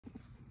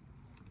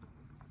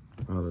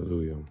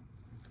Hallelujah.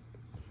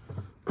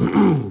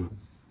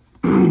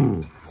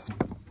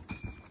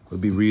 We'll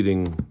be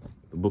reading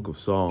the book of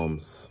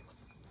Psalms,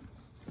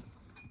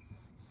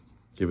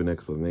 give an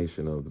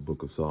explanation of the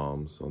book of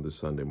Psalms on this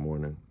Sunday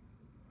morning.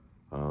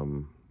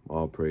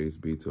 All praise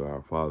be to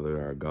our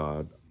Father, our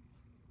God,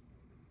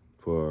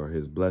 for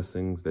his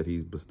blessings that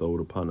he's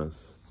bestowed upon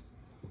us.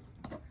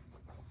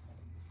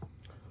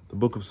 The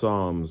book of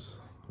Psalms,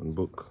 in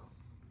book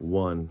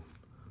 1,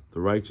 the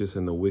righteous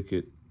and the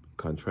wicked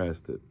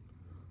contrasted.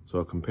 So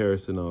a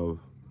comparison of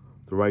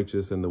the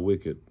righteous and the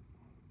wicked.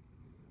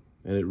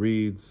 And it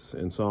reads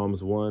in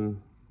Psalms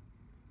 1,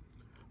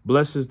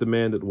 "Blessed is the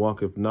man that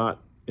walketh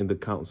not in the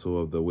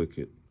counsel of the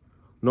wicked,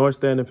 nor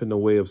standeth in the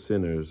way of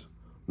sinners,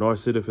 nor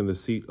sitteth in the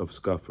seat of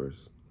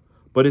scoffers.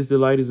 But his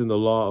delight is in the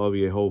law of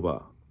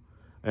Jehovah,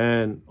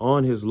 and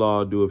on his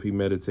law doeth he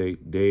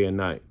meditate day and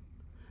night.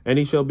 And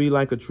he shall be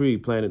like a tree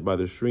planted by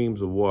the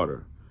streams of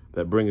water,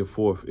 that bringeth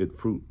forth its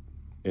fruit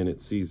in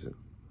its season,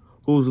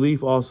 whose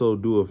leaf also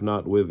doeth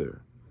not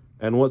wither,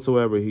 and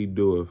whatsoever he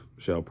doeth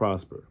shall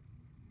prosper.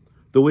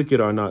 The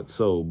wicked are not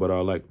so, but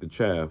are like the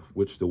chaff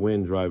which the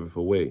wind driveth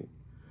away.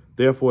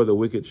 Therefore the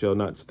wicked shall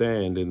not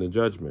stand in the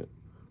judgment,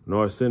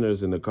 nor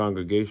sinners in the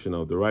congregation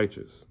of the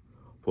righteous.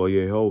 For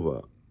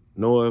Jehovah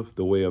knoweth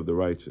the way of the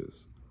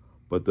righteous,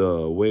 but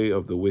the way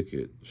of the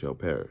wicked shall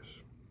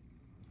perish."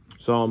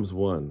 Psalms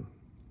 1.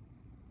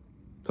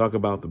 Talk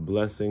about the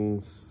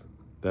blessings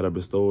that are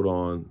bestowed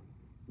on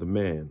the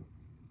man,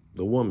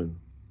 the woman,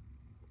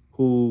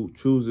 who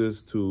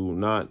chooses to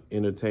not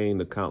entertain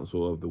the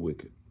counsel of the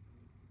wicked,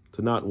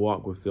 to not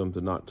walk with them,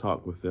 to not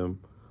talk with them,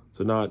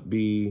 to not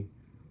be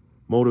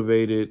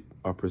motivated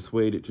or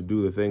persuaded to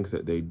do the things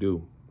that they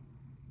do.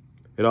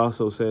 It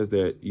also says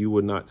that you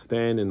would not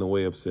stand in the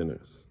way of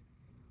sinners.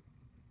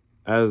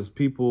 As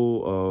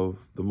people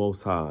of the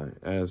Most High,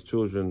 as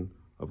children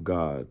of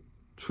God,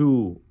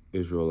 true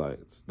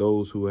Israelites,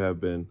 those who have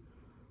been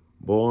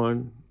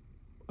born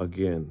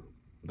again,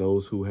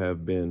 those who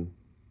have been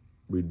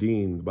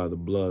redeemed by the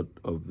blood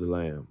of the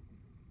Lamb,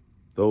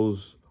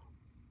 those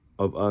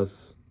of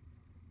us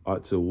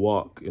ought to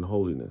walk in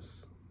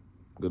holiness.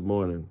 Good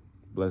morning.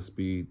 Blessed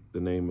be the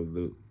name of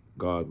the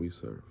God we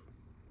serve.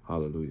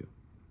 Hallelujah.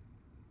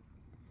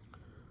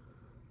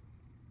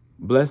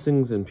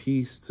 Blessings and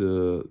peace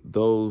to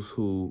those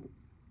who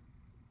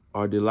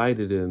are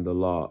delighted in the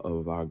law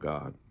of our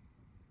God,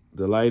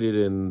 delighted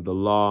in the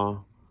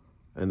law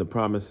and the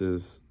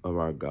promises of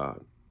our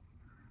God.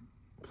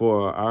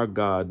 For our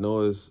God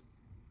knows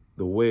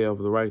the way of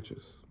the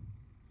righteous.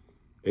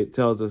 It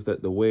tells us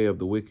that the way of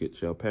the wicked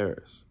shall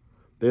perish.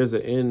 There's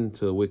an end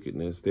to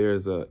wickedness.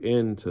 There's an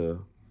end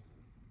to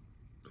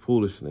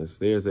foolishness.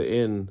 There's an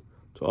end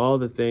to all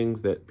the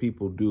things that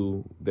people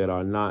do that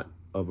are not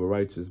of a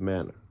righteous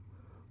manner.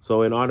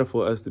 So in order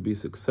for us to be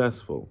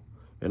successful,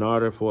 in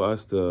order for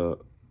us to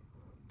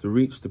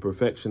reach the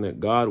perfection that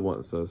God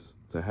wants us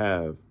to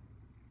have,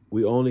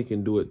 we only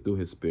can do it through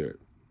his Spirit.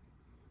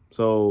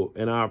 So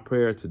in our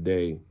prayer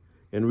today,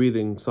 in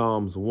reading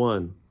Psalms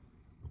 1,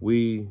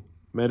 we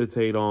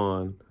meditate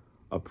on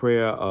a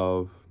prayer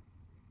of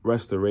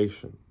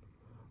restoration,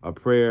 a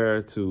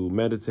prayer to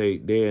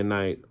meditate day and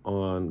night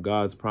on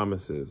God's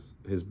promises,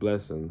 his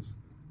blessings,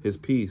 his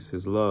peace,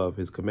 his love,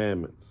 his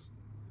commandments.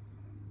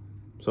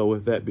 So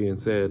with that being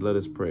said, let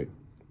us pray.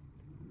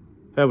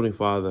 Heavenly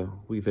Father,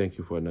 we thank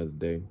you for another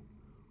day.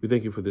 We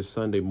thank you for this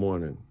Sunday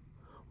morning.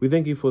 We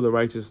thank you for the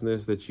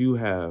righteousness that you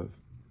have,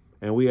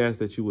 and we ask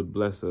that you would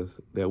bless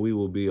us, that we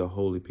will be a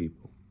holy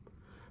people.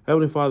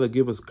 Heavenly Father,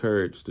 give us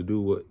courage to do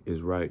what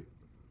is right,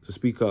 to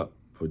speak up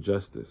for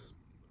justice.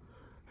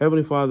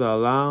 Heavenly Father,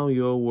 allow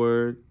your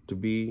word to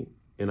be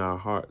in our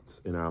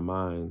hearts, in our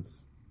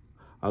minds.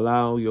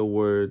 Allow your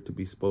word to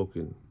be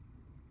spoken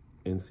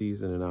in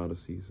season and out of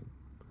season.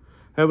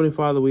 Heavenly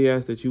Father, we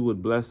ask that you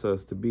would bless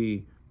us to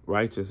be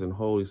righteous and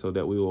holy so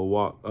that we will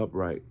walk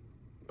upright,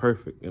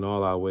 perfect in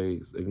all our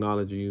ways,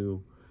 acknowledging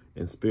you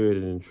in spirit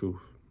and in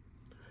truth.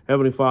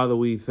 Heavenly Father,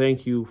 we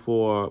thank you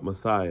for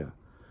Messiah.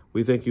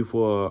 We thank you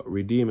for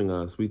redeeming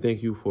us. We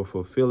thank you for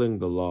fulfilling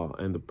the law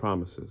and the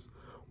promises.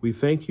 We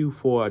thank you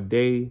for a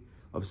day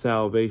of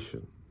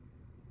salvation.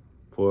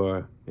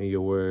 For in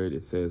your word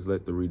it says,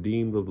 "Let the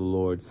redeemed of the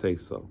Lord say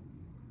so."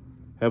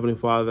 Heavenly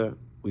Father,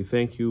 we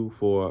thank you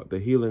for the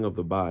healing of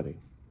the body,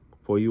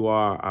 for you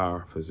are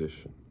our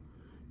physician.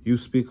 You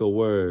speak a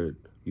word,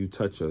 you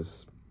touch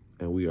us,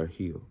 and we are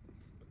healed.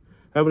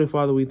 Heavenly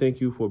Father, we thank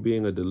you for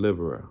being a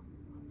deliverer,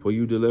 for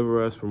you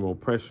deliver us from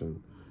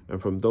oppression and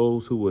from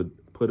those who would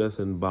put us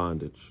in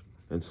bondage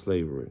and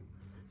slavery.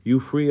 You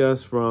free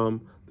us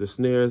from the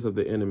snares of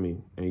the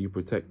enemy, and you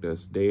protect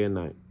us day and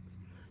night.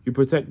 You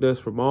protect us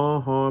from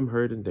all harm,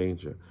 hurt, and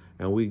danger,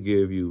 and we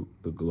give you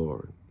the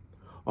glory.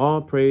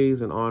 All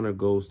praise and honor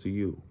goes to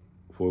you,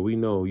 for we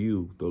know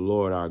you, the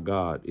Lord our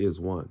God, is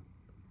one.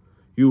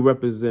 You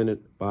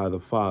represented by the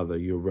Father,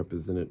 you're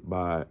represented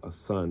by a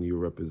Son, you're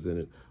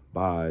represented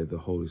by the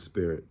Holy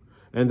Spirit,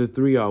 and the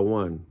three are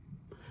one.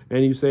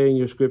 And you say in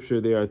your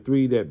scripture, there are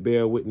three that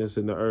bear witness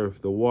in the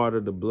earth, the water,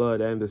 the blood,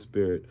 and the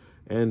spirit,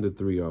 and the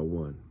three are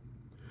one.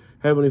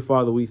 Heavenly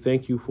Father, we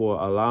thank you for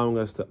allowing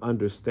us to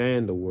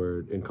understand the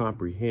word and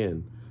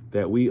comprehend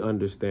that we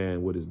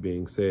understand what is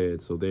being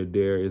said, so that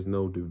there is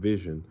no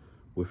division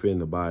within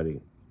the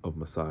body of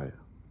Messiah.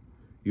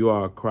 You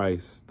are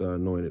Christ, the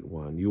anointed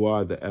one. You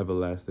are the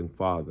everlasting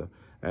Father,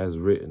 as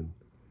written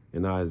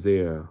in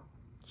Isaiah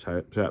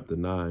chapter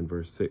 9,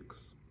 verse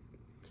 6.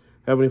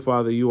 Heavenly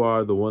Father, you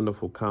are the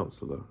wonderful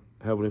counselor.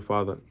 Heavenly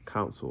Father,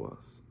 counsel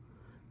us.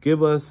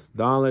 Give us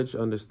knowledge,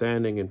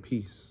 understanding, and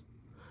peace,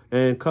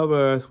 and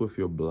cover us with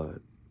your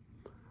blood.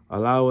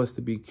 Allow us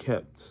to be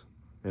kept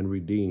and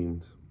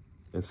redeemed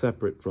and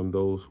separate from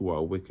those who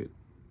are wicked.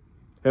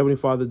 Heavenly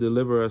Father,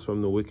 deliver us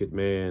from the wicked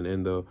man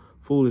and the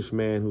foolish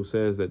man who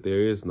says that there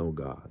is no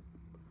God.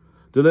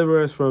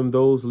 Deliver us from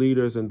those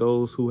leaders and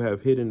those who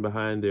have hidden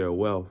behind their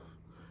wealth,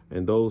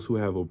 and those who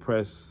have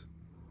oppressed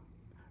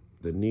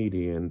the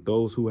needy, and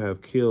those who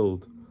have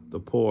killed the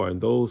poor,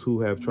 and those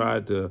who have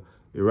tried to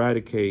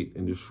eradicate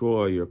and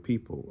destroy your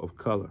people of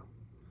color.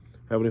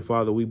 Heavenly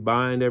Father, we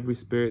bind every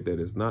spirit that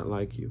is not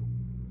like you.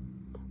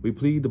 We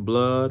plead the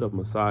blood of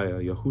Messiah,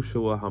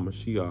 Yahushua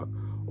HaMashiach,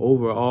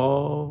 over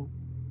all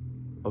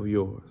of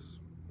yours.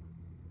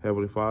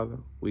 Heavenly Father,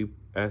 we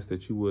ask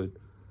that you would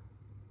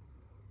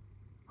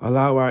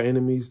allow our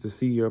enemies to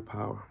see your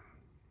power.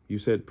 You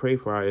said, pray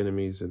for our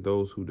enemies and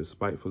those who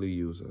despitefully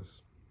use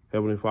us.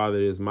 Heavenly Father,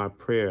 it is my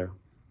prayer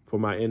for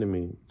my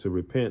enemy to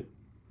repent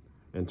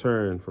and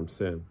turn from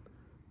sin,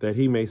 that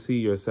he may see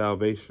your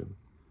salvation,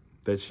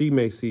 that she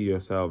may see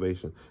your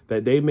salvation,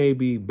 that they may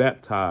be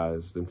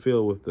baptized and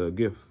filled with the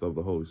gift of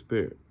the Holy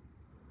Spirit.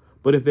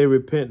 But if they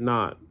repent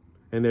not,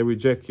 and they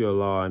reject your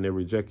law, and they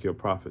reject your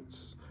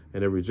prophets,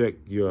 and they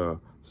reject your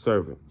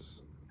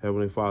servants,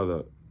 Heavenly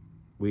Father,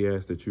 we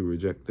ask that you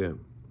reject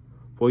them.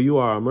 For you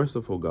are a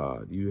merciful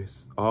God. You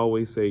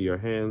always say your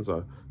hands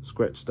are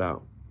stretched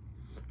out.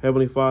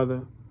 Heavenly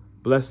Father,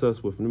 bless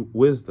us with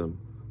wisdom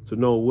to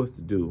know what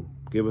to do.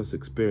 Give us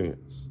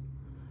experience.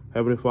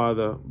 Heavenly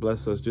Father,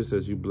 bless us just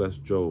as you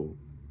blessed Job.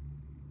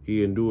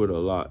 He endured a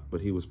lot,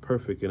 but he was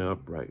perfect and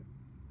upright.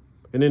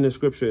 And in the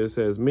scripture it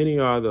says, many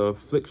are the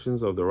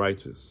afflictions of the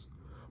righteous,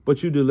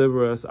 but you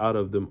deliver us out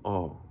of them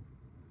all.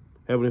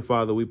 Heavenly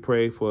Father, we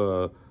pray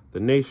for the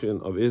nation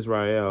of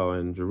Israel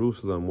and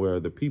Jerusalem, where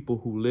the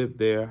people who live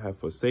there have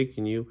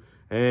forsaken you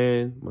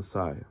and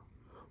Messiah.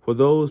 For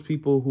those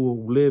people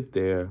who live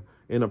there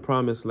in a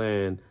promised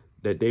land,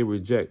 that they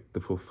reject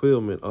the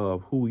fulfillment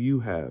of who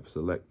you have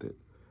selected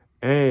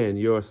and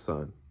your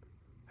Son.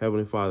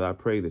 Heavenly Father, I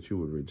pray that you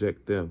would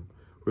reject them.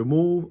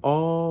 Remove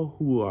all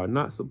who are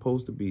not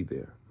supposed to be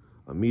there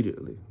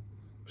immediately.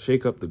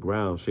 Shake up the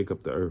ground, shake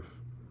up the earth.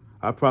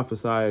 I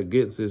prophesy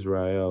against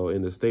Israel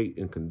in the state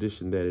and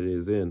condition that it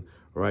is in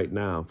right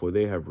now, for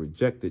they have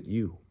rejected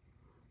you.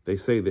 They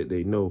say that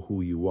they know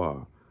who you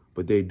are,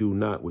 but they do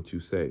not what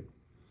you say.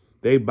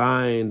 They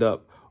bind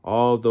up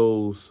all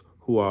those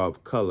who are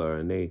of color,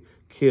 and they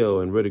kill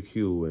and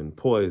ridicule and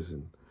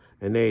poison,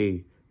 and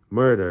they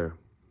murder,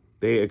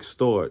 they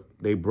extort,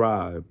 they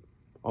bribe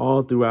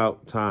all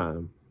throughout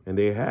time, and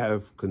they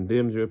have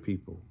condemned your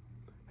people.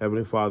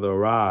 Heavenly Father,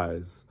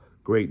 arise,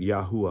 great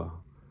Yahuwah,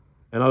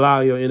 and allow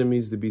your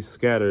enemies to be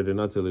scattered and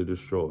utterly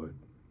destroyed.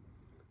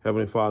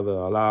 Heavenly Father,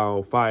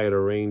 allow fire to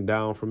rain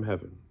down from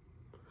heaven.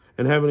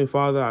 And Heavenly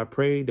Father, I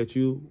pray that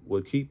you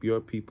would keep your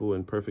people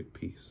in perfect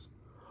peace.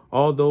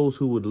 All those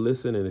who would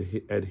listen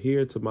and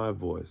adhere to my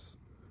voice,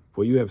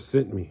 for you have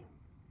sent me,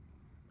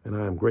 and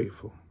I am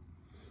grateful.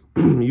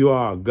 You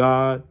are a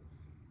God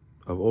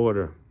of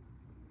order.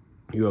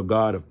 You are a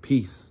God of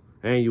peace,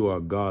 and you are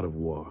a God of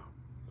war.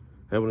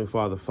 Heavenly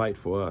Father, fight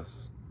for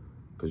us,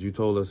 because you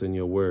told us in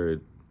your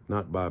word,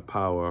 not by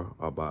power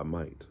or by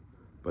might,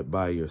 but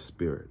by your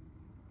spirit.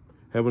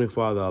 Heavenly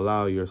Father,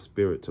 allow your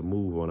spirit to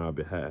move on our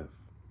behalf.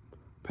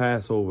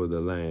 Pass over the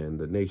land,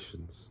 the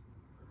nations.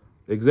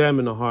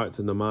 Examine the hearts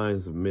and the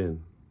minds of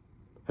men.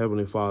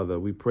 Heavenly Father,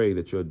 we pray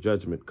that your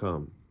judgment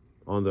come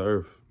on the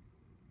earth,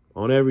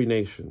 on every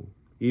nation,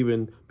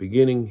 even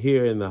beginning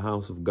here in the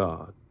house of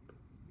God.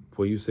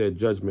 For you said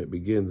judgment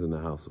begins in the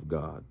house of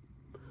God.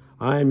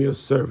 I am your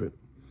servant,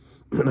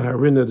 and I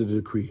render the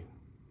decree.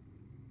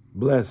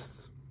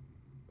 Blessed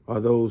are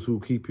those who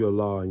keep your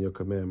law and your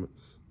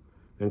commandments,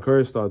 and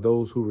cursed are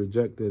those who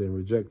reject it and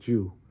reject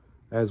you,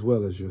 as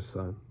well as your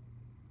Son.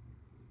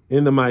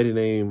 In the mighty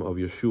name of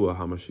Yeshua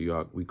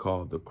HaMashiach, we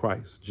call the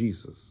Christ,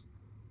 Jesus.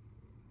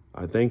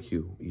 I thank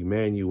you,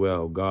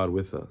 Emmanuel, God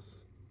with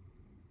us.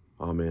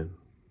 Amen.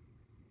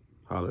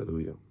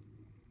 Hallelujah.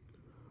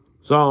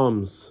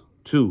 Psalms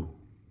 2.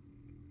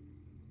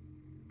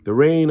 The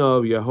reign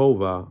of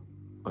Jehovah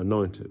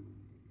anointed.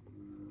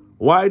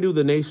 Why do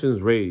the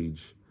nations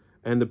rage,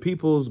 and the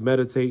peoples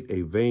meditate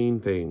a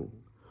vain thing?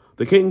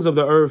 The kings of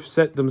the earth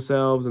set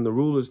themselves, and the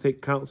rulers take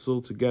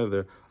counsel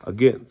together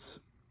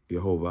against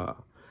Jehovah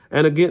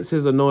and against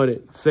his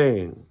anointed,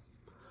 saying,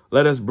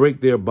 let us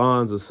break their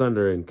bonds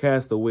asunder and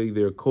cast away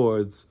their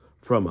cords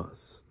from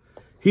us.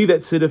 He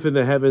that sitteth in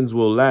the heavens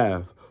will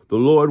laugh. The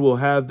Lord will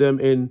have them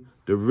in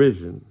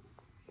derision.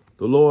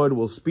 The Lord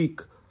will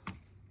speak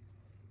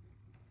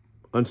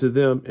unto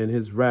them in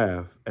his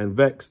wrath, and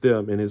vex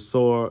them in his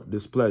sore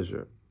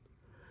displeasure.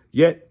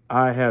 Yet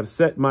I have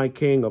set my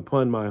king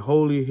upon my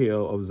holy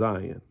hill of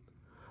Zion.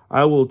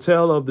 I will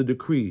tell of the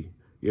decree.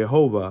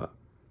 Jehovah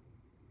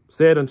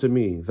said unto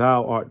me,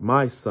 Thou art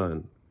my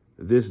son.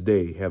 This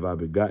day have I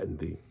begotten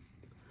thee.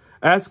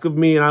 Ask of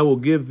me, and I will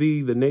give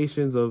thee the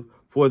nations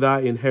for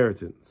thy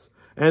inheritance,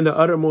 and the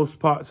uttermost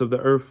parts of the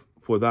earth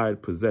for thy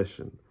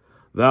possession.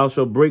 Thou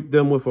shalt break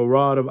them with a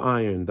rod of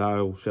iron.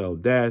 Thou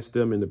shalt dash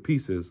them into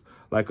pieces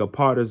like a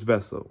potter's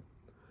vessel.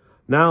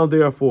 Now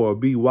therefore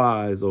be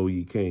wise, O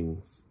ye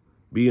kings.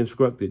 Be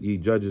instructed, ye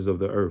judges of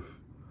the earth.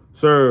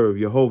 Serve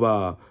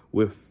Jehovah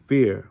with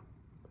fear,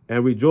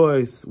 and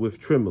rejoice with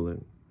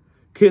trembling.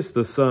 Kiss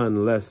the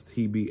Son, lest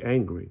he be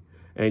angry,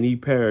 and ye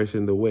perish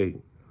in the way,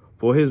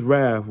 for his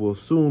wrath will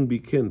soon be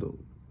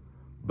kindled.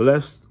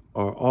 Blessed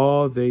are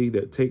all they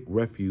that take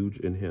refuge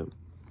in him.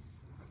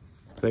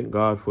 Thank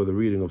God for the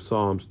reading of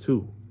Psalms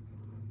 2.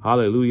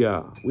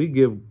 Hallelujah. We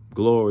give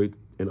glory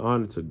and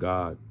honor to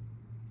God,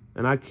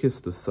 and I kiss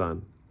the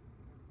Son.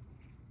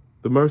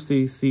 The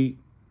mercy seat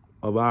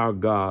of our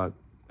God,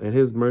 and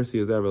his mercy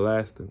is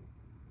everlasting.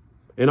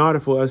 In order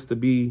for us to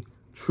be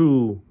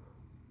true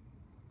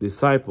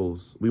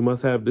disciples, we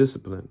must have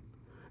discipline.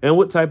 And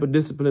what type of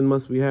discipline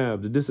must we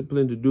have? The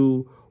discipline to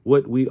do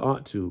what we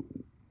ought to.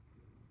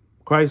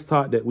 Christ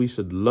taught that we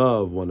should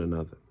love one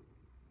another.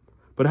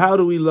 But how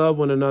do we love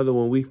one another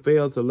when we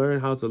fail to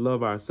learn how to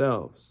love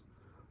ourselves?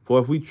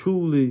 For if we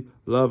truly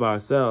love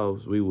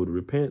ourselves, we would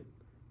repent,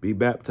 be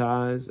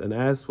baptized, and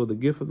ask for the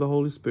gift of the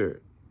Holy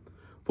Spirit.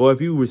 For if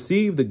you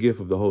receive the gift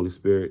of the Holy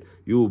Spirit,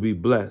 you will be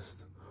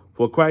blessed.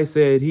 For Christ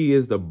said he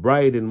is the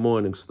bright and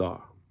morning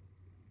star.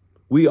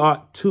 We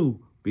ought to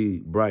be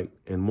bright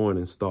and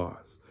morning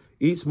stars.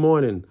 Each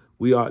morning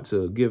we ought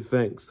to give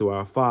thanks to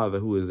our Father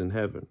who is in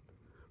heaven.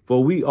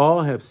 For we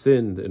all have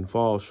sinned and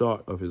fall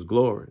short of his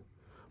glory.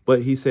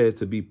 But he said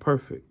to be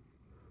perfect.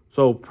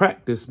 So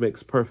practice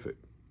makes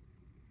perfect.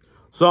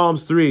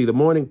 Psalms 3, the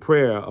morning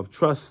prayer of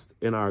trust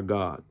in our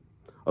God.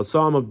 A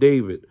psalm of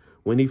David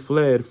when he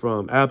fled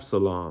from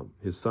Absalom,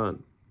 his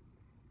son.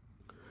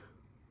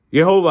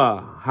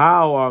 Jehovah,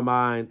 how are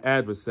mine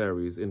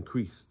adversaries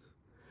increased?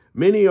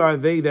 Many are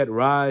they that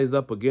rise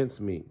up against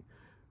me.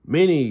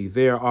 Many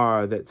there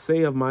are that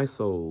say of my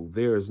soul,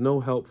 there is no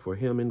help for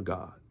him in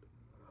God.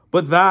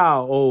 But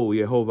thou, O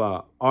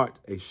Jehovah, art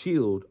a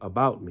shield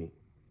about me.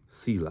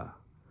 Selah.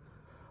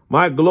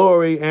 My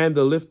glory and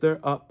the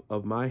lifter up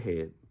of my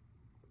head.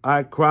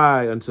 I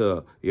cry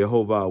unto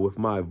Jehovah with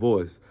my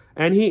voice,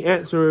 and he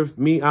answereth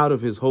me out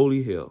of his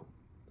holy hill.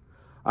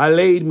 I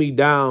laid me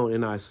down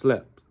and I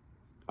slept.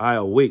 I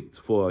awaked,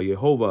 for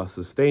Jehovah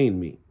sustained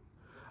me.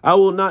 I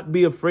will not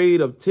be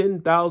afraid of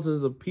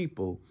 10,000s of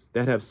people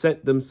that have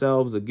set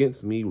themselves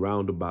against me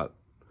round about.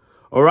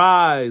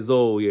 Arise,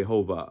 O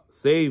Jehovah,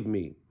 save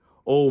me,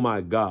 O my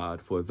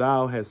God, for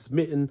thou hast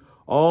smitten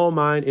all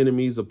mine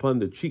enemies upon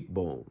the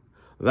cheekbone.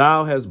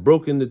 Thou hast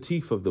broken the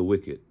teeth of the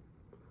wicked.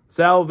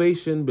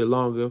 Salvation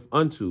belongeth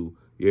unto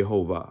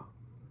Jehovah.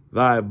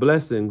 Thy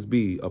blessings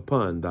be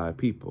upon thy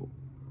people.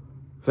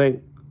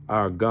 Thank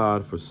our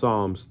God for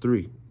Psalms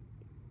 3.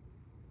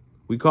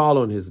 We call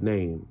on his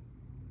name,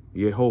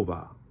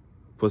 Jehovah,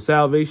 for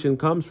salvation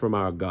comes from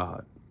our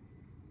God.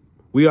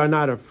 We are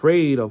not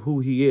afraid of who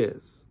he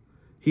is.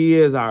 He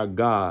is our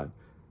God,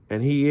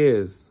 and he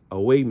is a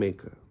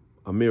waymaker,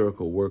 a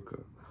miracle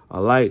worker,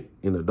 a light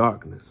in the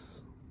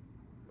darkness.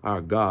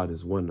 Our God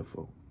is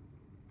wonderful.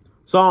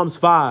 Psalms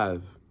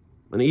 5,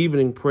 an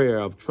evening prayer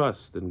of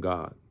trust in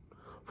God.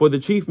 For the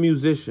chief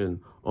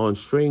musician on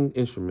stringed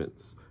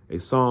instruments, a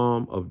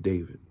psalm of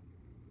David.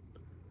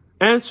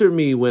 Answer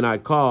me when I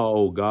call,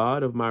 O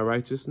God of my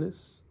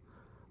righteousness.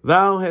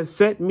 Thou hast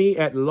set me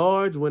at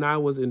large when I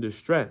was in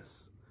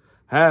distress.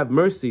 Have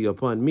mercy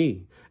upon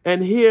me,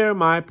 and hear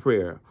my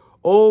prayer.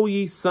 O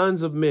ye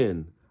sons of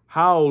men,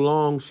 how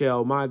long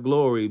shall my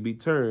glory be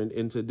turned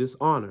into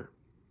dishonor?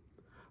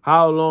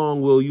 How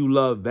long will you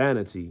love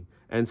vanity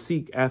and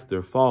seek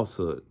after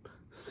falsehood?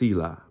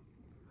 Selah.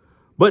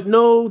 But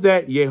know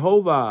that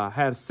Jehovah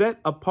hath set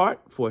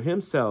apart for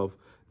himself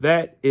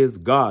that is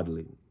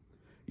godly.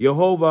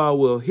 Jehovah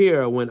will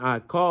hear when I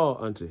call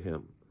unto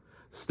him.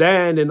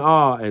 Stand in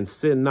awe and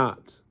sin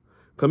not.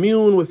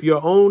 Commune with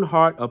your own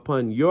heart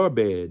upon your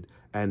bed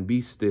and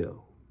be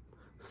still.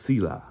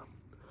 Selah.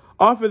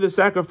 Offer the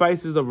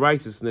sacrifices of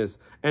righteousness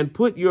and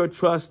put your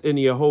trust in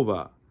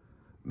Jehovah.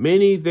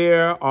 Many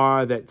there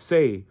are that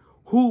say,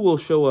 who will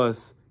show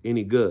us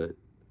any good?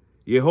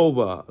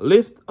 Jehovah,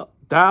 lift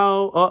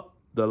thou up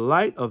the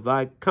light of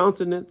thy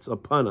countenance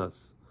upon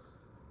us.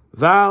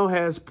 Thou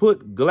hast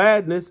put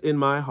gladness in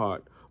my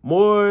heart,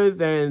 more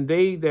than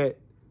they that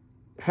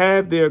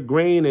have their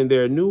grain and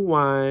their new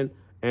wine,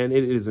 and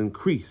it is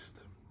increased.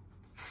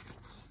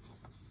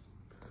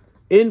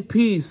 In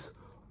peace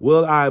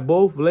will I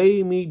both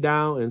lay me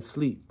down and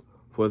sleep,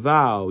 for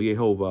thou,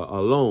 Jehovah,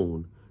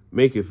 alone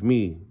maketh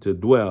me to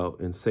dwell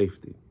in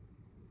safety.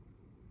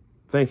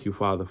 Thank you,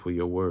 Father, for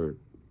your word.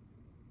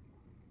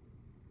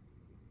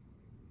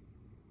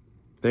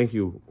 Thank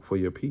you for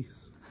your peace.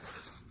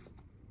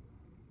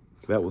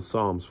 That was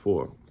Psalms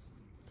 4.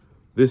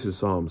 This is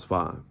Psalms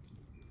 5.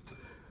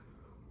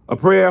 A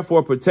prayer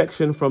for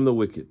protection from the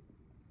wicked.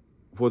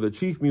 For the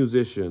chief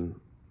musician,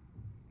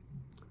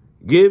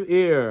 give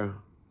ear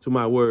to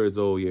my words,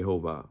 O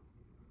Yehovah.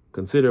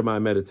 Consider my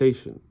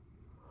meditation.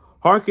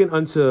 Hearken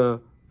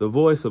unto the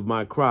voice of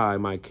my cry,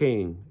 my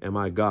King and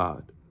my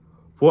God.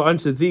 For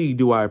unto thee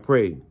do I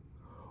pray.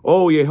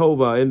 O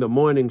Yehovah, in the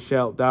morning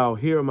shalt thou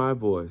hear my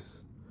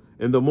voice.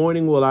 In the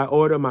morning will I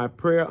order my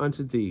prayer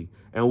unto thee,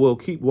 and will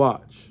keep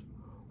watch.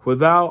 For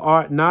thou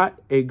art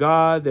not a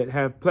God that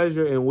hath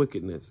pleasure in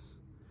wickedness.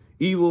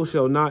 Evil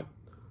shall not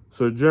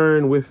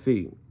sojourn with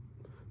thee.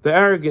 The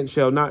arrogant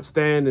shall not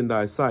stand in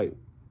thy sight.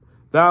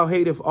 Thou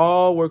hatest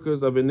all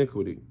workers of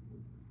iniquity.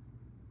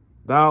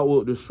 Thou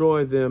wilt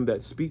destroy them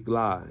that speak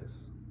lies.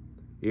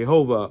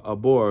 Jehovah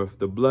abhorreth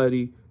the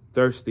bloody,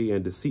 thirsty,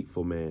 and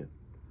deceitful man.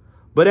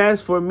 But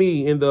as for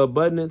me, in the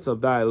abundance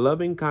of thy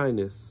loving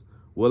kindness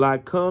will I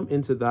come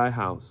into thy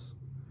house.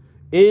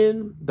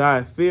 In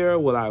thy fear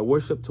will I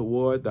worship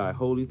toward thy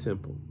holy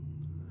temple.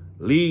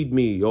 Lead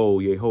me, O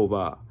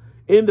Jehovah,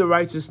 in the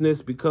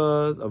righteousness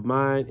because of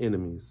mine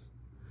enemies.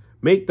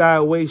 Make thy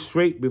way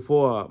straight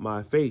before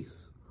my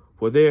face,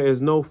 for there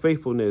is no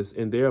faithfulness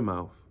in their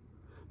mouth.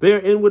 Their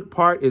inward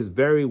part is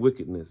very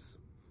wickedness.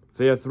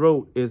 Their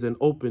throat is an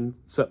open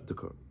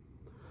sepulchre.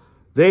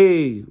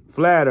 They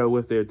flatter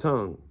with their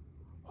tongue.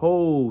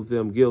 Hold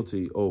them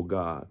guilty, O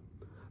God.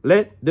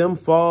 Let them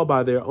fall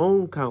by their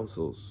own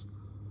counsels.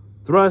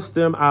 Thrust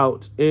them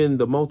out in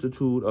the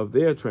multitude of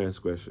their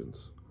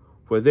transgressions,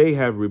 for they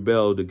have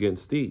rebelled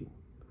against thee.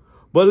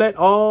 But let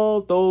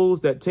all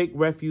those that take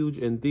refuge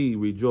in thee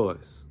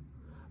rejoice.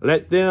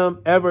 Let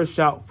them ever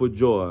shout for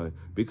joy,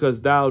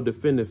 because thou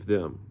defendest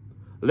them.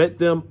 Let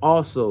them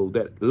also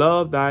that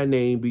love thy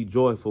name be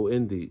joyful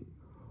in thee.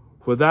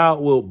 For thou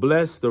wilt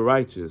bless the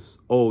righteous,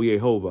 O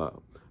Jehovah.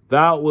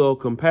 Thou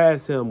wilt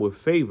compass him with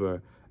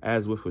favor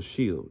as with a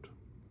shield.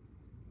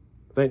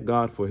 Thank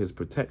God for his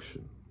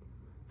protection.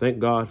 Thank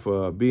God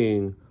for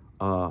being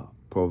a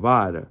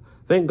provider.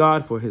 Thank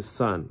God for his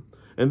son.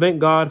 And thank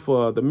God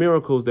for the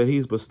miracles that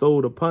he's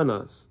bestowed upon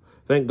us.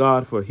 Thank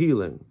God for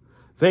healing.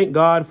 Thank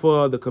God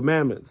for the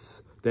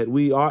commandments that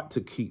we ought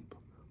to keep.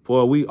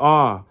 For we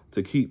are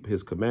to keep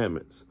his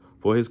commandments.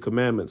 For his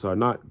commandments are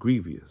not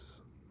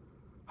grievous.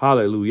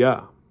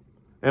 Hallelujah.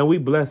 And we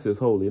bless his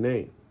holy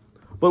name.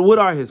 But what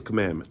are his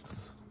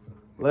commandments?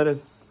 Let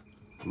us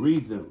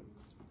read them.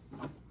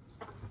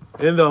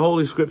 In the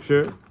Holy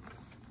Scripture,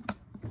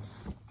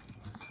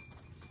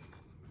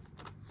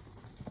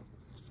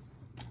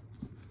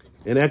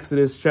 in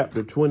Exodus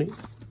chapter 20,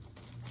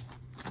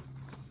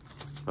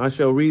 I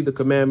shall read the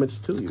commandments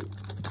to you.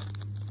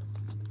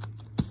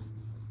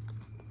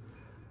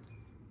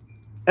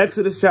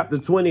 Exodus chapter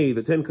 20,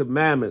 the 10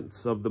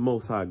 commandments of the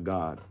Most High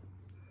God.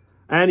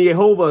 And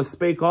Jehovah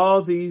spake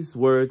all these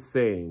words,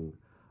 saying,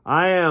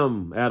 I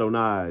am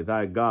Adonai,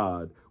 thy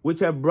God, which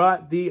have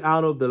brought thee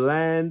out of the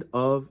land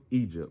of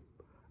Egypt,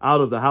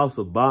 out of the house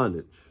of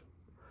bondage.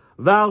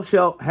 Thou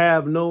shalt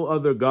have no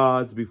other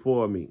gods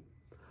before me.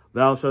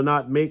 Thou shalt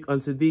not make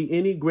unto thee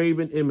any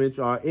graven image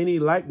or any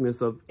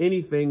likeness of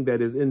anything that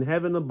is in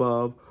heaven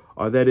above,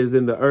 or that is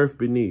in the earth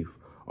beneath,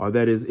 or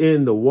that is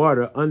in the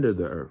water under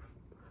the earth.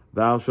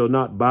 Thou shalt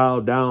not bow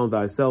down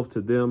thyself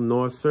to them,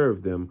 nor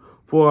serve them.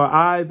 For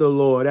I, the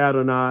Lord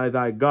Adonai,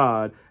 thy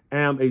God,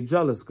 am a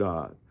jealous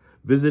God,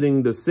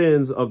 visiting the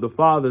sins of the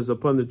fathers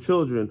upon the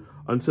children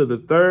unto the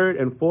third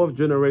and fourth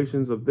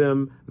generations of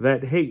them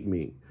that hate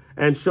me,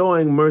 and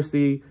showing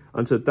mercy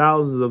unto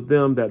thousands of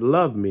them that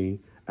love me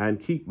and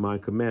keep my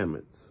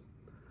commandments.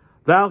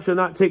 Thou shalt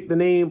not take the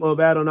name of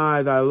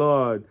Adonai thy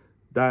Lord,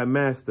 thy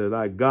Master,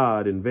 thy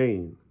God in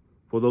vain,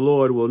 for the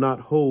Lord will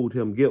not hold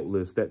him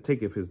guiltless that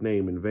taketh his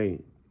name in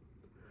vain.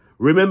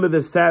 Remember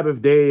the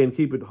Sabbath day and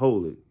keep it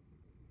holy.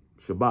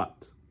 Shabbat,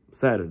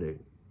 Saturday.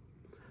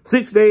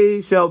 6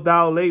 days shalt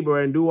thou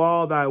labor and do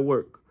all thy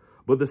work,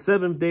 but the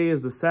seventh day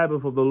is the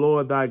Sabbath of the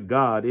Lord thy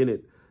God. In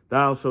it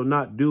thou shalt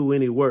not do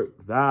any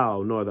work,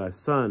 thou, nor thy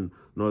son,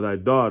 nor thy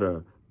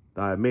daughter,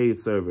 thy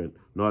maidservant,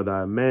 nor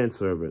thy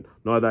manservant,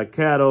 nor thy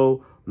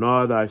cattle,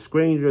 nor thy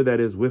stranger that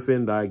is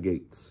within thy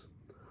gates.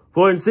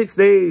 For in 6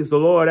 days the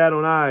Lord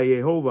Adonai,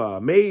 Jehovah,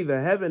 made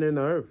the heaven and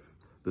the earth,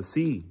 the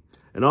sea,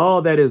 and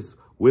all that is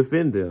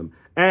within them,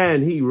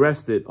 and he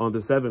rested on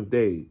the seventh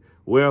day.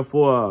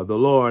 Wherefore the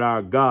Lord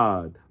our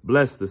God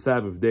blessed the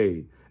Sabbath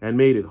day and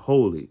made it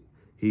holy.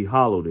 He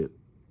hallowed it.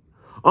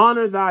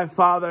 Honor thy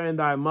father and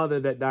thy mother,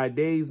 that thy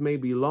days may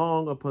be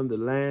long upon the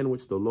land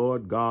which the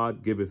Lord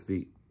God giveth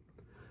thee.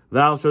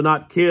 Thou shalt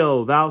not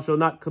kill, thou shalt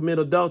not commit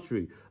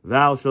adultery,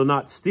 thou shalt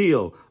not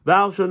steal,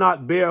 thou shalt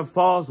not bear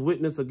false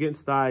witness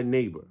against thy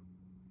neighbor.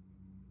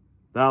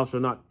 Thou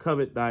shalt not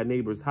covet thy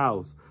neighbor's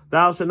house,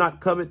 thou shalt not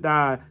covet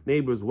thy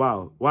neighbor's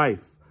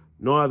wife,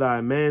 nor thy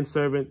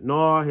manservant,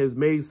 nor his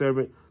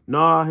maidservant,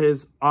 nor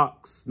his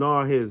ox,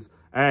 nor his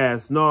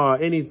ass, nor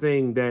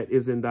anything that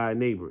is in thy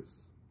neighbor's.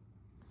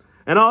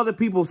 And all the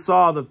people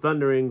saw the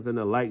thunderings and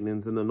the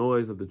lightnings and the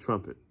noise of the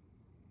trumpet.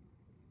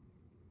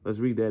 Let's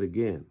read that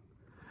again.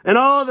 And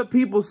all the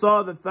people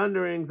saw the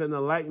thunderings and the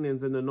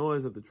lightnings and the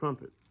noise of the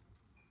trumpet.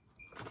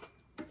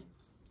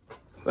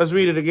 Let's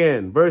read it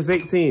again. Verse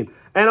 18.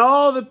 And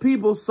all the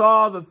people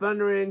saw the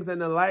thunderings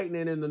and the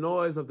lightning and the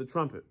noise of the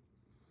trumpet.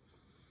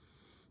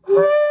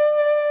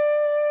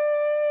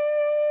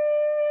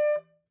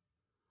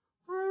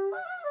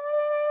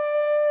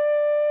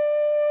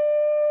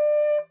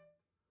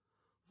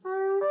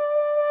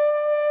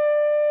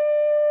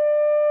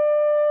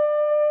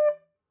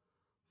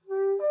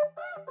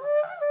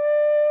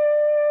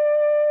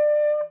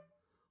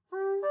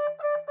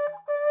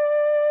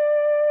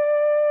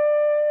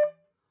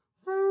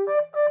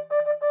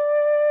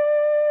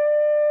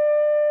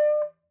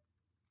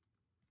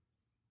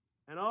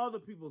 And all the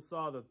people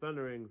saw the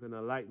thunderings and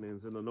the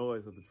lightnings and the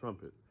noise of the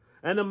trumpet,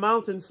 and the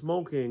mountain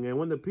smoking. And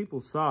when the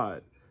people saw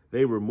it,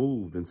 they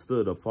removed and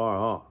stood afar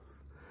off.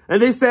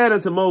 And they said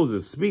unto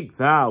Moses, Speak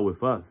thou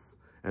with us,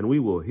 and we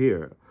will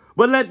hear.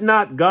 But let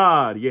not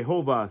God,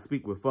 Jehovah,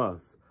 speak with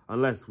us,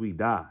 unless we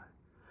die.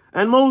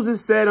 And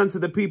Moses said unto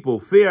the people,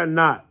 Fear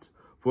not,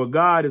 for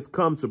God is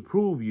come to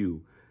prove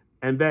you,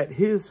 and that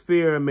his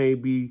fear may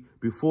be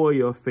before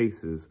your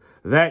faces,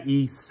 that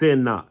ye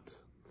sin not.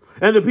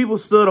 And the people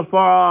stood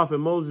afar off,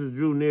 and Moses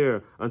drew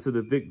near unto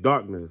the thick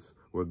darkness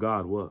where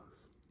God was.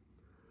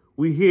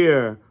 We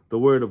hear the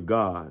word of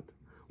God.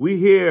 We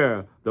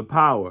hear the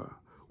power.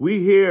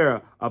 We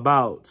hear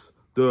about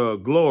the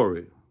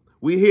glory.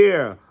 We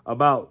hear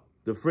about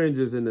the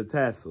fringes and the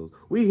tassels.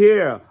 We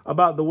hear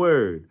about the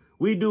word.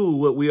 We do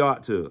what we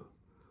ought to.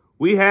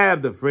 We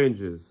have the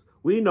fringes.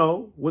 We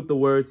know what the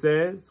word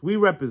says. We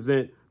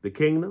represent the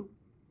kingdom.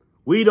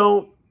 We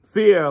don't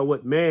fear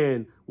what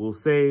man will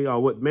say or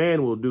what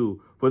man will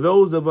do. For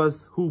those of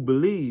us who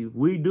believe,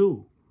 we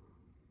do.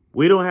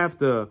 We don't have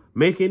to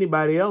make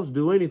anybody else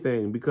do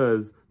anything,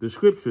 because the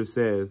scripture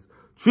says,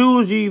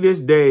 Choose ye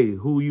this day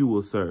who you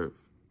will serve.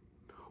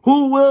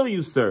 Who will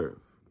you serve?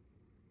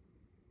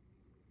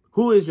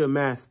 Who is your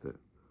master?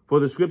 For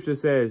the scripture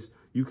says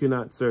you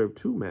cannot serve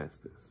two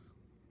masters.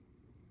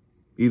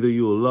 Either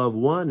you will love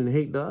one and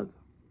hate the other.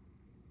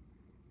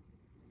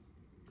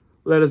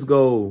 Let us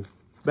go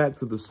back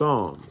to the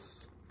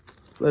Psalms.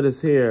 Let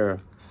us hear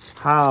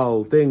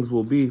how things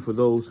will be for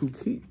those who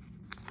keep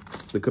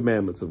the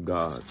commandments of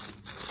God.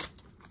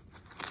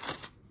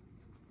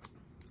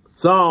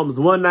 Psalms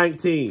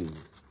 119.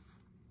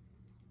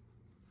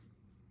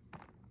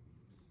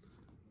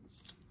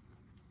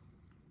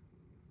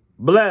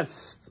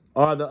 Blessed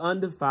are the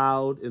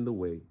undefiled in the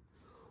way,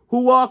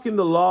 who walk in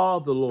the law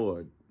of the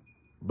Lord.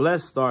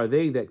 Blessed are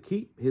they that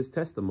keep his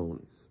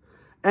testimonies,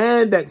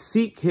 and that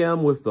seek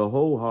him with the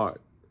whole heart.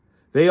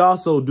 They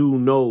also do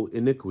no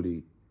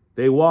iniquity.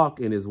 They walk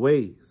in his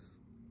ways.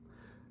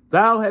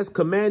 Thou hast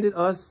commanded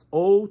us,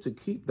 O, to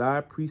keep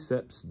thy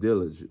precepts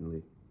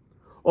diligently.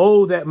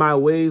 O, that my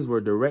ways were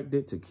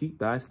directed to keep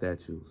thy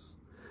statutes.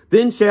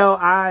 Then shall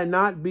I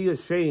not be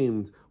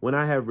ashamed when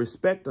I have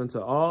respect unto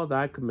all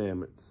thy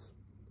commandments.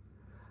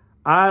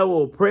 I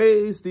will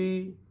praise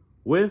thee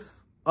with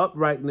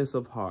uprightness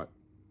of heart,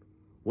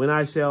 when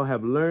I shall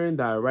have learned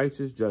thy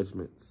righteous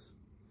judgments.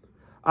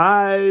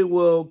 I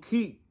will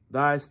keep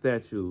thy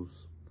statutes.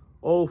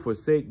 O,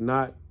 forsake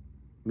not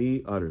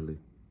me utterly.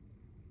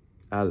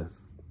 Aleph.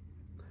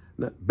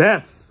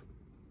 Beth.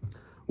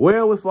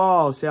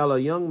 Wherewithal shall a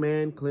young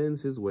man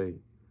cleanse his way?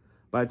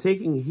 By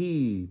taking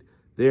heed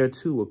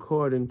thereto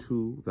according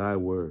to thy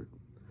word.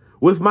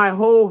 With my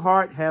whole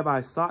heart have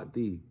I sought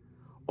thee.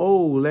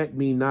 O, let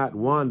me not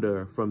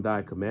wander from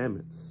thy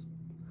commandments.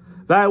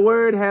 Thy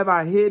word have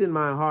I hid in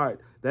my heart,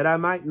 that I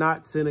might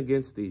not sin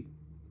against thee.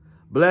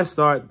 Blessed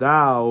art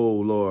thou, O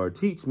Lord.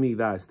 Teach me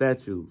thy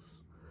statutes.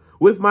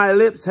 With my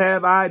lips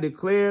have I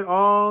declared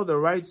all the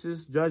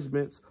righteous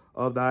judgments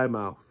of thy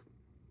mouth.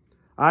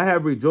 I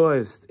have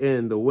rejoiced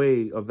in the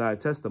way of thy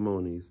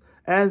testimonies,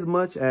 as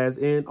much as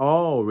in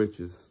all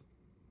riches.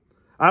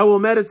 I will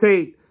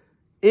meditate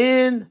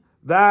in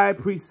thy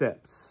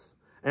precepts,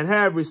 and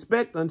have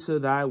respect unto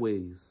thy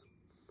ways.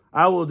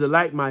 I will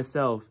delight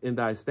myself in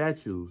thy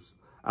statutes.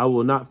 I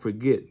will not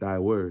forget thy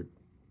word.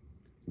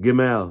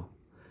 Gimel,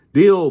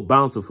 deal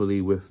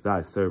bountifully with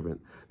thy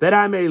servant, that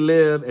I may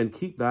live and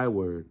keep thy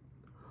word.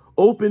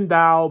 Open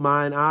thou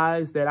mine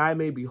eyes, that I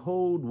may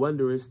behold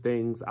wondrous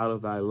things out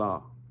of thy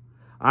law.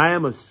 I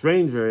am a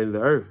stranger in the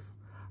earth.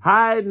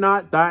 Hide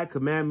not thy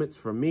commandments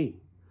from me.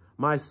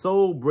 My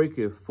soul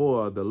breaketh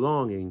for the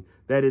longing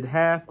that it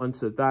hath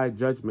unto thy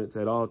judgments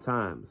at all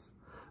times.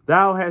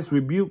 Thou hast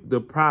rebuked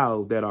the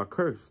proud that are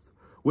cursed,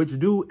 which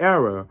do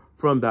error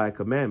from thy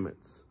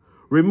commandments.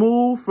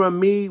 Remove from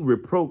me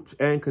reproach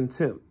and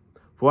contempt,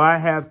 for I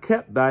have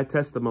kept thy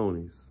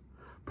testimonies.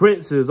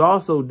 Princes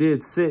also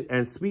did sit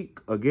and speak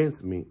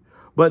against me,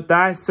 but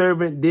thy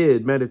servant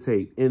did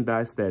meditate in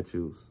thy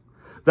statutes.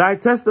 Thy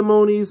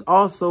testimonies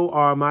also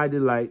are my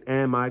delight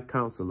and my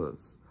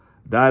counselors.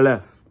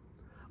 Daleth,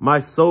 my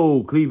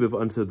soul cleaveth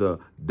unto the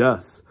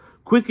dust.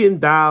 Quicken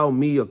thou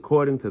me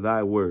according to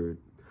thy word.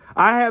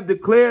 I have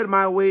declared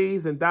my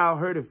ways, and thou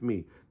heardest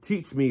me.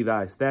 Teach me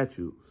thy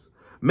statutes.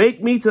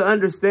 Make me to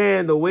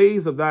understand the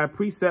ways of thy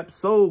precepts,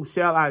 so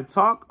shall I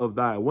talk of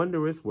thy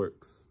wondrous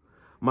works.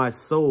 My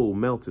soul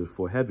melteth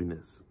for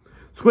heaviness.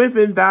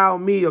 Strengthen thou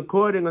me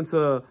according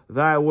unto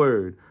thy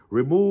word.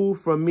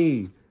 Remove from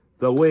me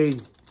the way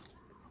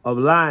of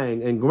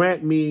lying, and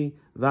grant me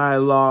thy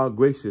law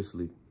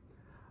graciously.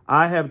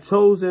 I have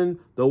chosen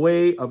the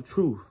way of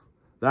truth.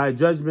 Thy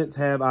judgments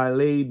have I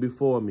laid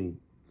before me.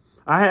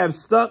 I have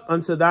stuck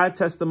unto thy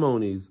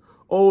testimonies.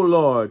 O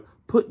Lord,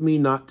 put me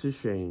not to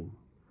shame.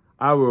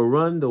 I will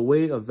run the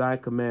way of thy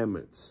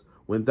commandments,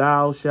 when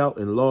thou shalt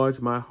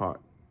enlarge my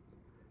heart.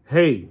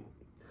 Hey,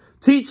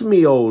 teach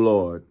me, O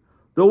Lord,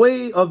 the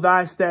way of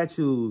thy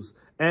statutes,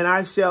 and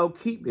I shall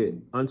keep it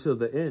until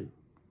the end.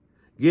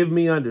 Give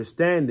me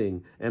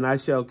understanding, and I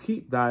shall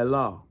keep thy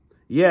law.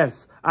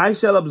 Yes, I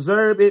shall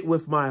observe it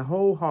with my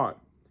whole heart.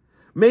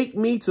 Make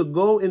me to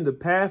go in the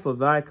path of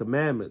thy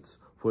commandments,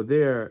 for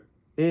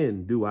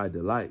therein do I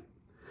delight.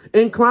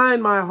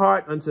 Incline my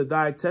heart unto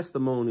thy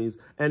testimonies,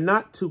 and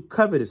not to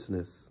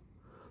covetousness.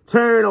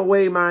 Turn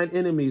away mine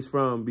enemies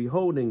from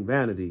beholding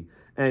vanity,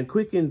 and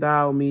quicken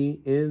thou me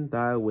in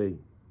thy way.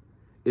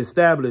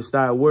 Establish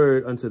thy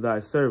word unto thy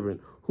servant,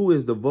 who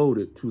is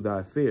devoted to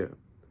thy fear.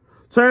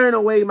 Turn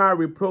away my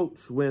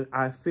reproach when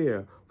I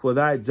fear, for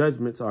thy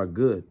judgments are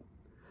good.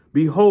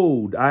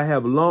 Behold, I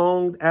have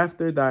longed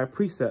after thy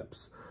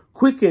precepts.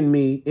 Quicken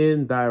me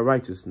in thy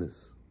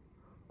righteousness.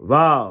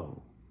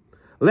 Vow,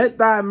 let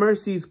thy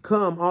mercies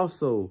come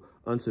also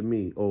unto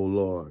me, O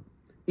Lord,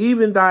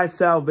 even thy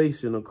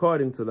salvation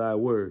according to thy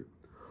word.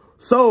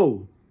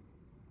 So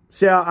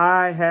shall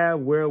I have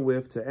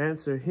wherewith to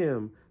answer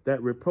him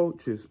that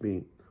reproaches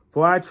me.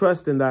 For I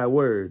trust in thy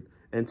word,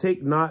 and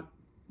take not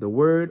the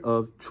word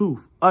of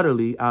truth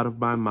utterly out of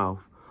my mouth.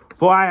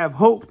 For I have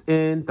hoped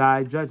in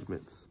thy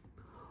judgments.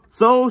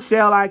 So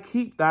shall I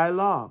keep thy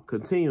law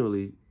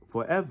continually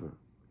forever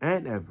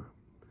and ever.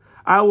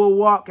 I will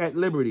walk at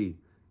liberty,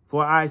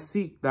 for I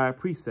seek thy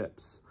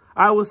precepts.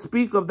 I will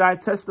speak of thy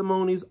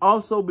testimonies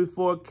also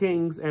before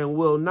kings, and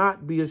will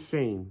not be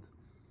ashamed.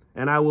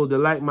 And I will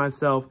delight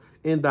myself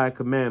in thy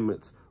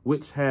commandments,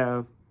 which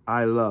have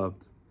I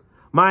loved.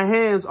 My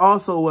hands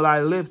also will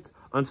I lift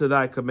unto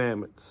thy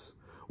commandments,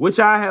 which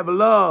I have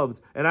loved,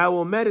 and I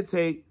will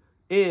meditate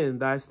in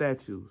thy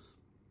statutes.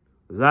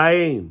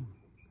 Zaim,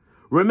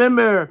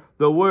 remember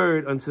the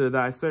word unto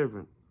thy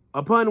servant,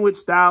 upon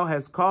which thou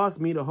hast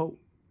caused me to hope.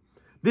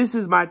 This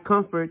is my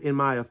comfort in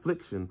my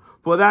affliction,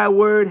 for thy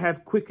word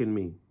hath quickened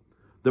me.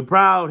 The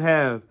proud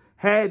have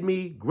had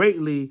me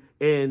greatly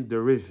in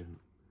derision.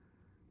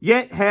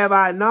 Yet have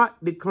I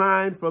not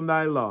declined from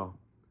thy law.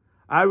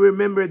 I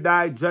remembered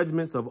thy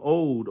judgments of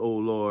old, O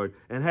Lord,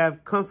 and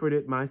have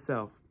comforted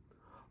myself.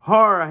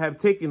 Horror have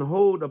taken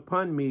hold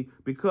upon me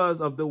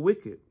because of the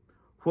wicked,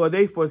 for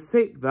they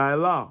forsake thy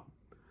law.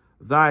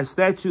 Thy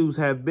statutes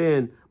have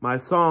been my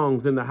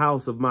songs in the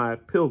house of my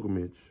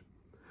pilgrimage.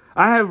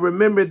 I have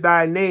remembered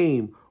thy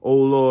name, O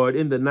Lord,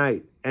 in the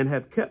night, and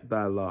have kept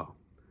thy law.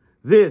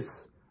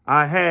 This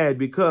I had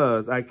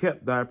because I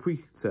kept thy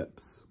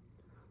precepts.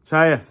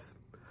 Chaeth,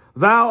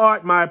 thou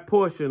art my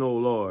portion, O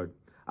Lord.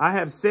 I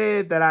have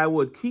said that I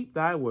would keep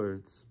thy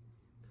words.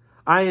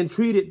 I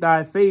entreated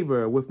thy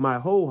favor with my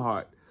whole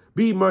heart.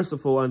 Be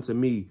merciful unto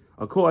me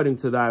according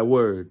to thy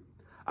word.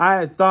 I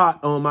had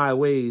thought on my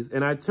ways,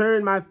 and I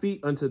turned my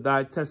feet unto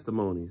thy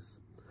testimonies.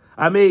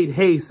 I made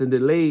haste and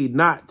delayed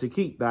not to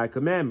keep thy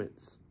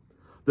commandments.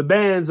 The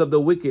bands of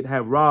the wicked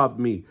have robbed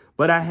me,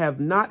 but I have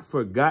not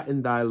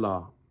forgotten thy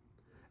law.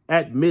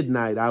 At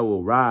midnight I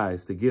will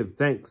rise to give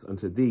thanks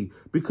unto thee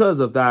because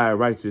of thy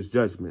righteous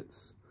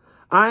judgments.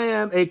 I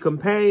am a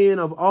companion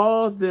of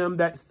all them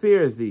that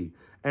fear thee,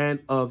 and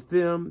of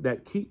them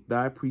that keep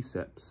thy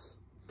precepts.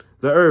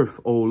 The earth,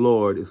 O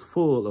Lord, is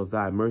full of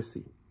thy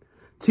mercy.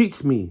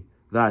 Teach me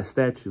thy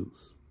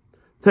statutes.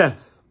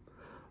 Teth,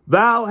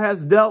 thou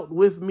hast dealt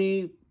with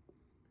me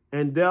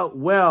and dealt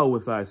well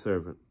with thy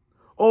servant.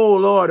 O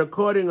Lord,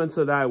 according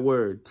unto thy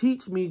word,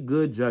 teach me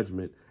good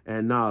judgment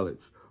and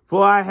knowledge,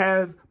 for I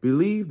have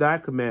believed thy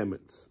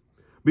commandments.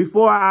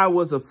 Before I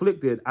was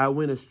afflicted, I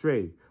went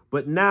astray,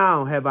 but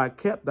now have I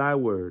kept thy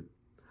word.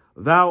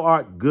 Thou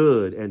art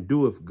good and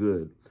doeth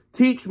good.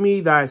 Teach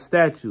me thy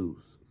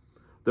statutes.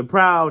 The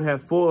proud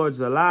have forged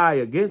a lie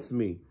against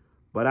me,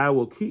 but I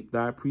will keep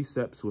thy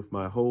precepts with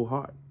my whole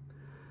heart.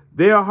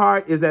 Their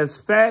heart is as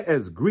fat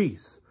as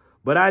grease,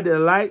 but I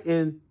delight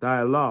in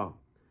thy law.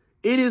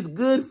 It is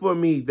good for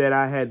me that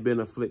I had been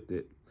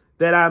afflicted,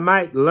 that I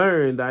might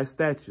learn thy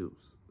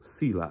statutes.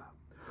 Selah.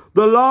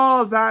 The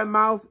law of thy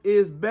mouth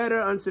is better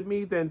unto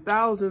me than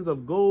thousands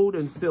of gold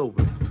and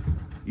silver.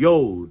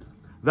 Yod,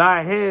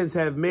 thy hands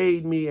have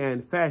made me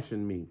and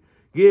fashioned me.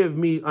 Give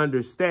me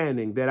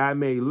understanding that I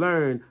may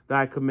learn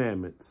thy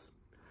commandments.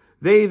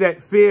 They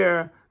that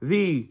fear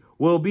thee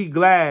will be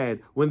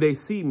glad when they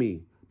see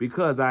me,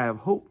 because I have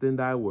hoped in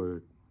thy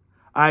word.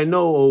 I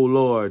know, O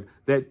Lord,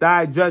 that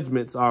thy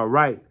judgments are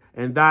right,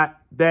 and that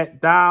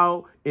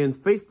thou in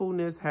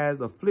faithfulness has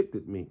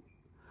afflicted me.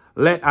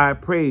 Let, I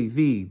pray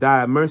thee,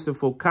 thy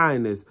merciful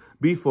kindness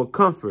be for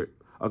comfort,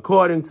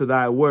 according to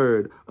thy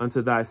word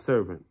unto thy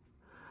servant.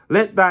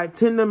 Let thy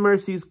tender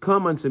mercies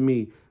come unto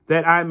me,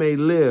 that I may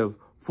live,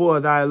 for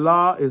thy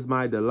law is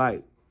my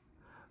delight.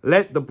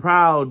 Let the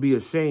proud be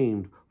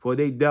ashamed, for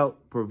they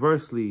dealt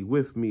perversely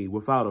with me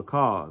without a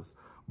cause.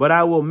 But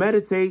I will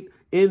meditate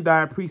in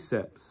thy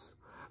precepts.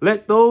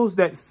 Let those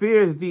that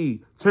fear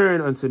thee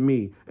turn unto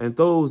me, and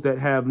those that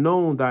have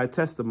known thy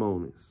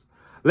testimonies.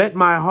 Let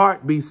my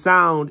heart be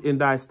sound in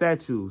thy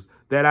statutes,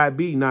 that I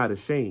be not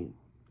ashamed.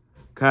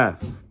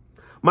 Kaf.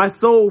 My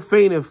soul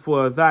fainteth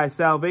for thy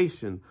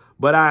salvation,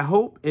 but I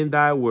hope in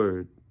thy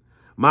word.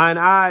 Mine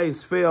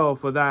eyes fail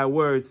for thy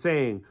word,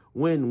 saying,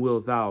 when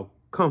wilt thou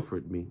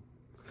comfort me?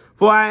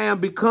 For I am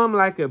become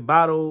like a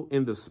bottle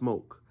in the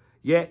smoke,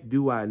 yet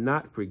do I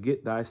not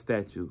forget thy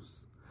statutes.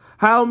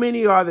 How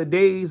many are the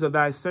days of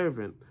thy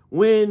servant?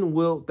 When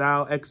wilt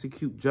thou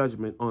execute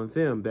judgment on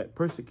them that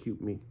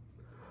persecute me?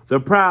 The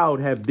proud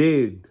have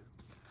digged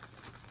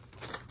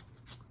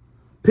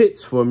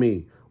pits for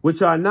me,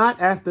 which are not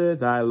after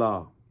thy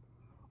law.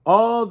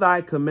 All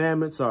thy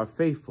commandments are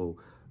faithful.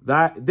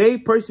 They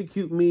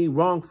persecute me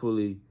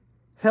wrongfully.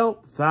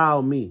 Help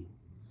thou me.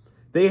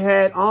 They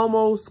had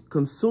almost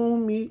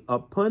consumed me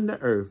upon the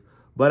earth,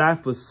 but I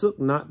forsook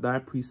not thy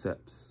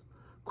precepts.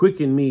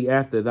 Quicken me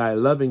after thy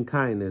loving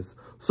kindness,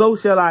 so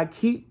shall I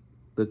keep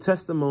the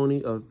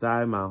testimony of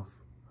thy mouth.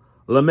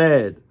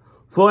 Lamed,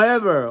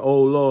 forever,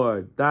 O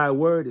Lord, thy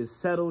word is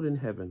settled in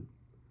heaven.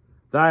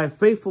 Thy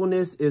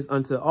faithfulness is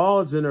unto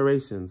all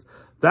generations.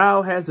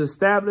 Thou hast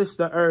established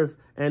the earth,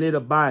 and it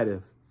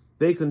abideth.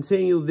 They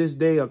continue this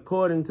day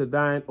according to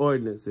thine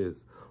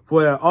ordinances,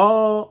 for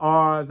all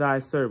are thy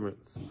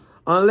servants.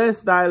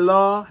 Unless thy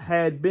law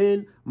had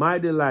been my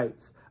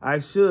delights, I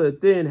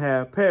should then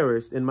have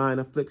perished in mine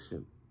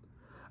affliction.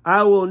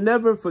 I will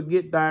never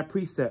forget thy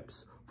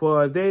precepts,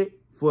 for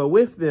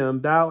with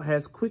them thou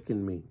hast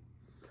quickened me.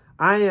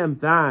 I am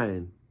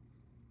thine.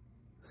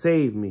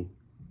 Save me,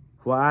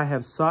 for I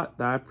have sought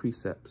thy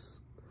precepts.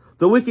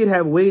 The wicked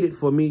have waited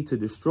for me to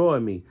destroy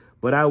me,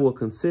 but I will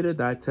consider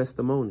thy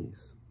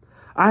testimonies.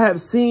 I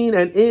have seen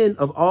an end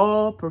of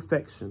all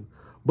perfection,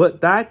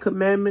 but thy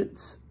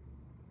commandments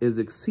is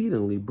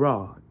exceedingly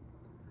broad.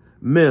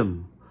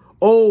 Mem,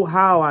 oh,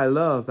 how I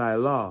love thy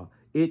law.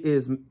 It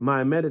is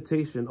my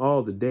meditation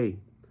all the day.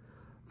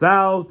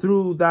 Thou,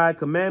 through thy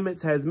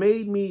commandments, hast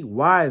made me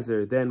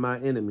wiser than my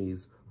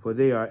enemies, for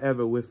they are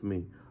ever with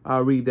me.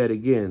 I'll read that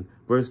again.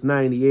 Verse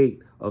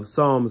 98 of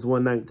Psalms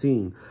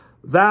 119.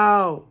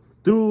 Thou,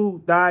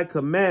 through thy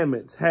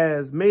commandments,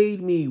 hast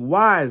made me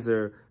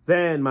wiser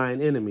than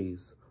mine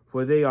enemies,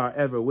 for they are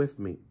ever with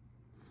me.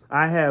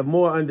 I have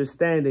more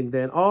understanding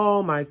than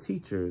all my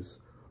teachers,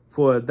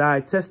 for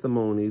thy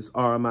testimonies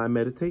are my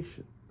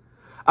meditation.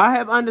 I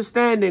have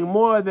understanding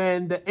more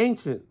than the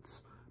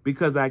ancients,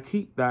 because I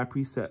keep thy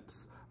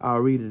precepts. I'll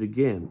read it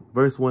again.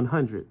 Verse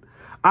 100.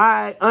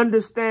 I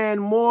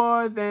understand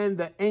more than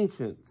the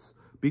ancients,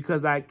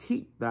 because I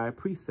keep thy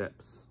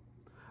precepts.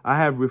 I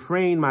have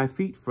refrained my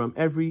feet from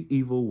every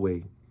evil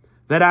way,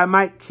 that I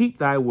might keep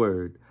thy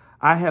word.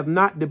 I have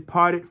not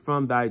departed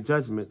from thy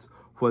judgments,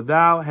 for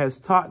thou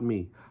hast taught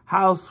me.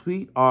 How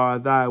sweet are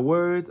thy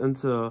words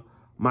unto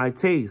my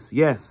taste,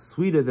 yes,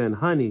 sweeter than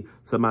honey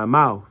to my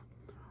mouth.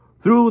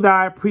 Through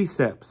thy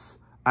precepts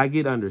I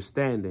get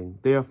understanding,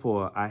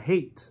 therefore I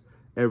hate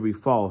every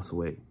false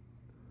way.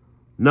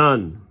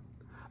 None.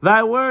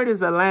 Thy word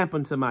is a lamp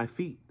unto my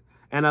feet,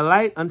 and a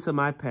light unto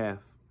my path.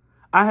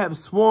 I have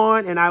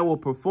sworn, and I will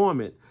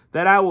perform it,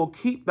 that I will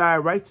keep thy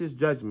righteous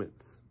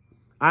judgments.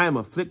 I am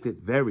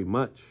afflicted very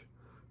much.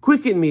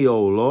 Quicken me,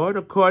 O Lord,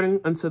 according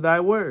unto thy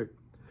word.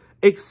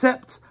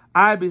 Accept,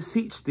 I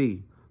beseech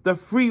thee, the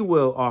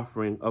freewill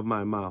offering of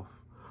my mouth.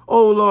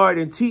 O Lord,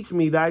 and teach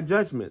me thy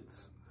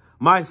judgments.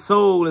 My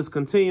soul is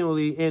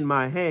continually in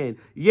my hand,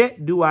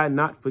 yet do I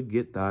not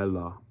forget thy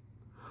law.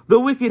 The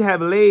wicked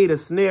have laid a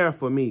snare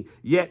for me,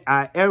 yet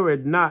I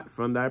erred not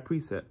from thy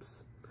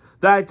precepts.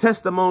 Thy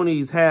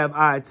testimonies have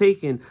I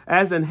taken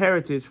as an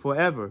heritage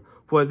forever,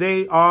 for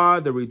they are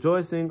the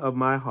rejoicing of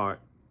my heart.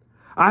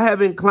 I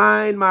have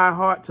inclined my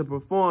heart to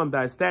perform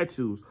thy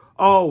statutes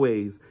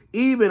always,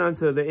 even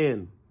unto the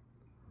end.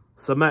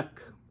 Samek,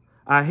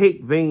 I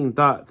hate vain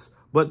thoughts,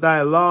 but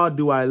thy law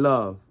do I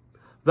love.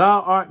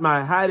 Thou art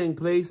my hiding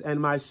place and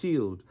my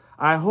shield.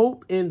 I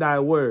hope in thy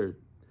word.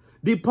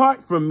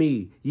 Depart from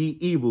me, ye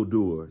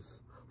evildoers,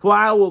 for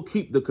I will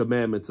keep the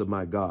commandments of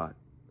my God.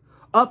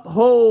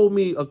 Uphold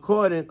me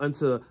according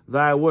unto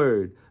thy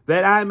word,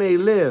 that I may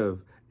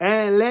live,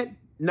 and let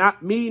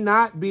me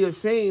not be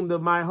ashamed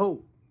of my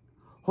hope.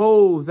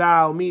 Hold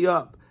thou me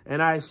up,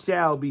 and I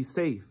shall be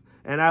safe,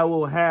 and I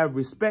will have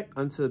respect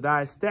unto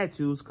thy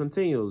statutes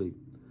continually.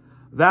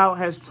 Thou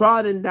hast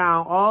trodden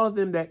down all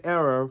them that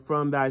err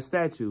from thy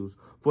statutes,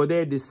 for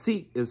their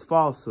deceit is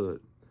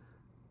falsehood.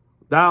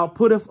 Thou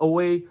puttest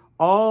away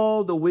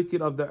all the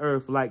wicked of the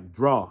earth like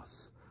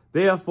dross.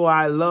 Therefore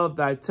I love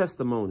thy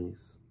testimonies.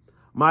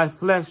 My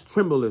flesh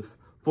trembleth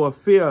for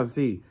fear of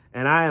thee,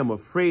 and I am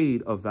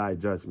afraid of thy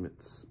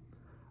judgments.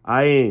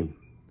 I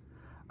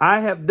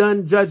have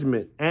done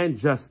judgment and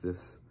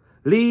justice.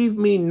 Leave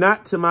me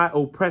not to my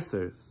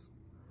oppressors.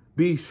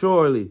 Be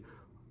surety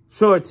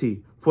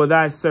for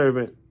thy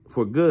servant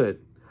for good.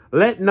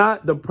 Let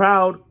not the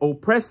proud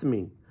oppress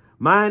me.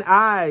 Mine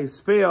eyes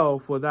fail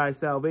for thy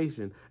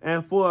salvation,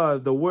 and for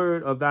the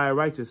word of thy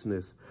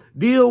righteousness.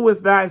 Deal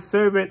with thy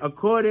servant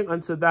according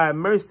unto thy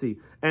mercy,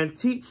 and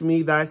teach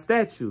me thy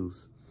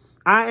statutes.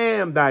 I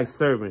am thy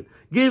servant.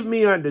 Give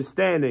me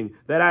understanding,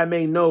 that I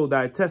may know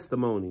thy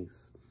testimonies.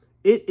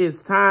 It is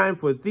time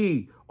for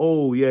thee,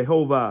 O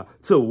Jehovah,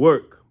 to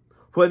work,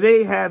 for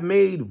they have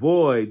made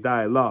void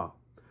thy law.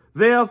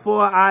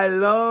 Therefore I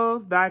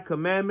love thy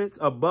commandments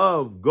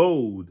above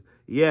gold,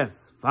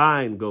 yes,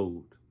 fine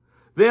gold.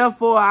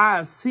 Therefore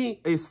I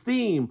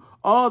esteem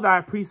all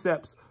thy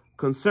precepts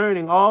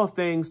concerning all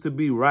things to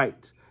be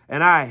right,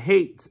 and I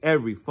hate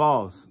every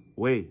false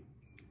way.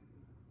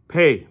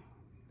 Pay.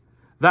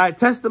 Thy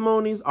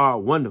testimonies are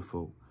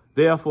wonderful,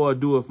 therefore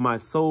doeth my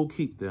soul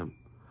keep them.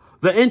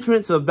 The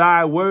entrance of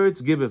thy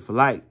words giveth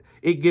light,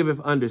 it giveth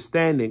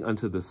understanding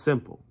unto the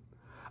simple.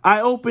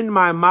 I opened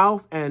my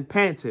mouth and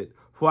panted,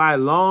 for I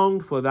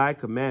longed for thy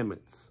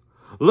commandments.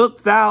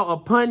 Look thou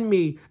upon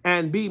me,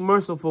 and be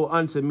merciful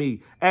unto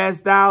me,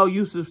 as thou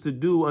usest to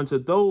do unto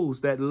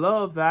those that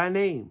love thy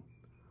name.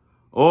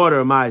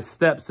 Order my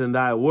steps in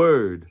thy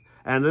word,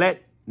 and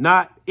let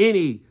not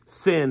any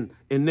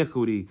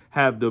iniquity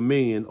have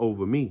dominion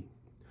over me.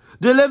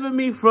 Deliver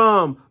me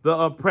from the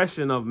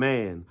oppression of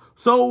man,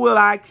 so will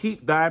I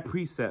keep thy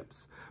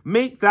precepts.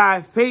 Make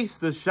thy face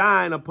to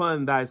shine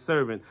upon thy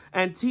servant,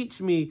 and teach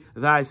me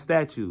thy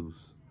statutes.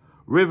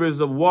 Rivers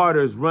of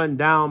waters run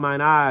down mine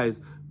eyes,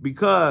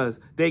 because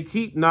they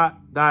keep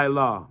not thy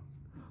law.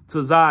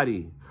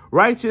 Tazadi,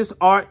 righteous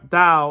art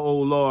thou, O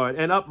Lord,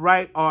 and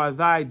upright are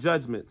thy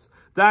judgments.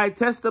 Thy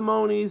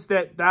testimonies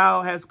that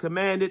thou hast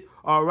commanded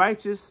are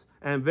righteous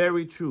and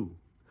very true.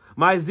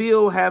 My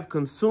zeal hath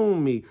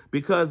consumed me,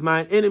 because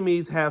mine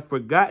enemies have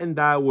forgotten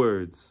thy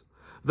words.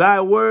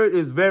 Thy word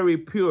is very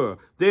pure,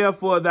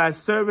 therefore thy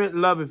servant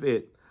loveth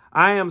it.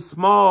 I am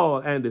small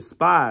and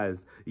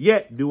despised,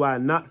 yet do I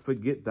not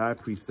forget thy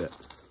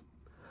precepts.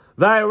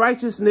 Thy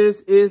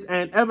righteousness is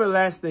an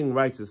everlasting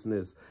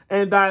righteousness,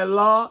 and thy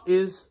law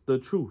is the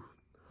truth.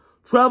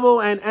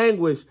 Trouble and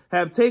anguish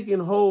have taken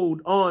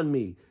hold on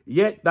me,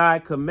 yet thy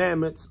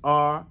commandments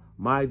are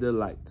my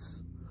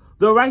delights.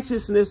 The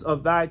righteousness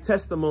of thy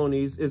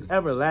testimonies is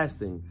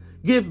everlasting.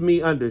 Give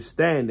me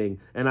understanding,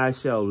 and I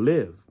shall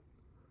live.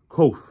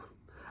 Kof.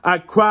 I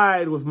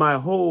cried with my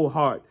whole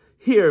heart,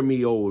 hear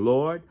me, O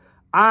Lord.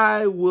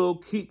 I will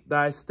keep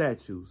thy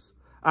statutes.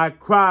 I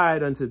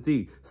cried unto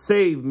thee,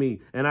 save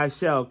me, and I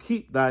shall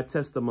keep thy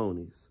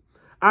testimonies.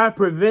 I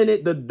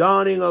prevented the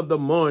dawning of the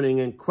morning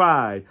and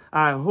cried,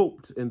 I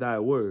hoped in thy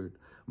word.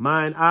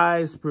 Mine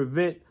eyes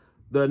prevent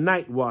the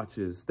night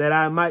watches, that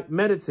I might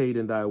meditate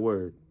in thy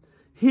word.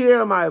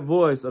 Hear my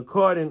voice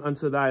according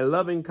unto thy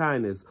loving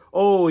kindness.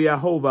 O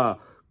Jehovah,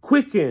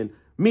 quicken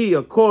me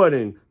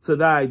according to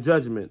thy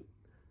judgment.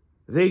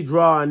 They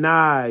draw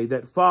nigh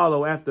that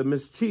follow after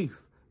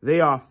mischief. They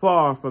are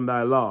far from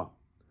thy law.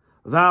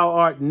 Thou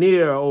art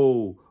near,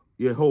 O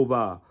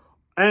Jehovah,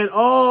 and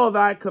all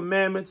thy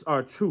commandments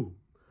are true.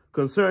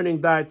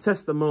 Concerning thy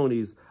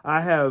testimonies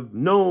I have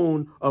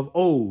known of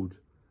old,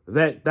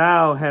 that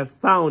thou hast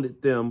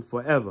founded them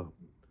forever.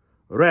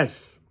 Resh.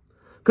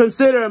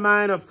 Consider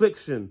mine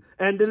affliction,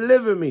 and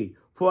deliver me,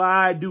 for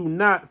I do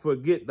not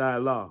forget thy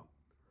law.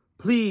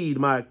 Plead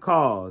my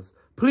cause,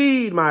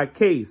 plead my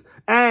case,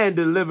 and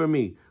deliver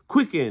me.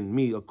 Quicken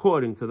me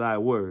according to thy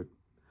word.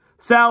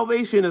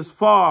 Salvation is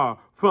far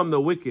from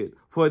the wicked,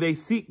 for they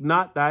seek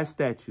not thy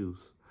statutes.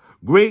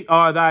 Great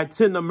are thy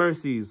tender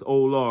mercies, O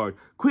Lord.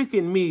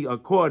 Quicken me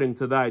according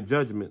to thy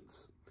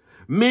judgments.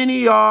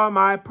 Many are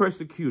my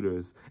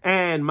persecutors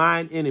and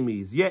mine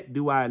enemies, yet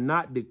do I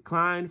not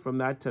decline from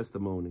thy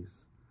testimonies.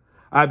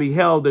 I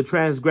beheld the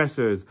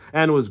transgressors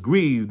and was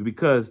grieved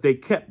because they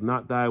kept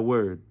not thy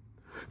word.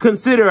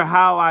 Consider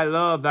how I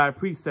love thy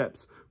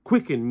precepts.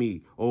 Quicken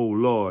me, O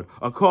Lord,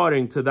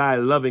 according to thy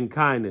loving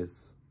kindness.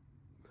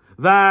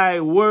 Thy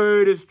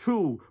word is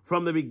true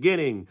from the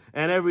beginning,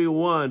 and every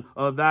one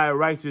of thy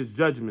righteous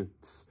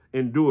judgments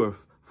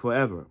endureth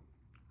forever.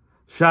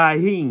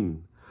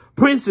 Shaheen,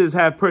 princes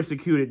have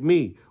persecuted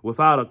me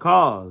without a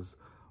cause,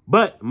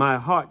 but my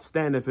heart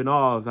standeth in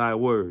awe of thy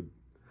word.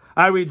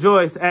 I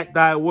rejoice at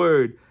thy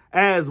word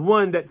as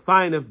one that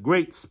findeth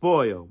great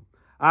spoil.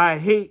 I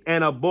hate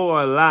and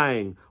abhor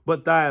lying,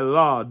 but thy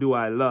law do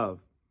I love.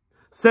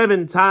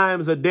 7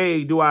 times a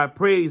day do I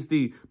praise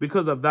thee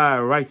because of thy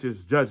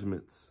righteous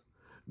judgments.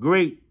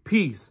 Great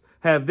peace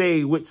have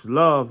they which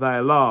love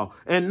thy law,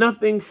 and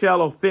nothing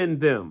shall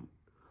offend them.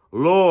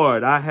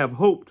 Lord, I have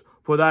hoped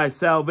for thy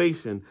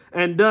salvation,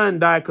 and done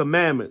thy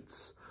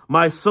commandments.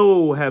 My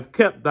soul have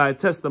kept thy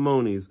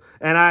testimonies,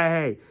 and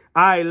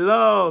I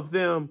love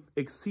them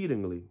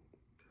exceedingly.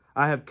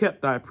 I have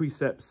kept thy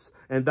precepts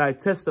and thy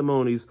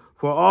testimonies,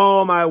 for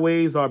all my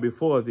ways are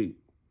before thee.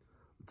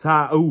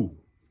 Ta'u.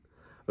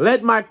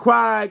 Let my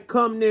cry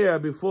come near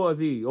before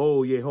thee,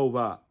 O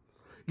Jehovah.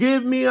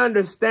 Give me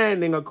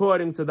understanding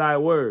according to thy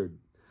word.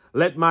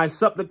 Let my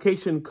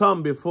supplication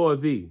come before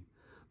thee.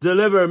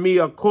 Deliver me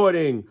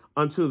according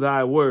unto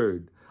thy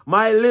word.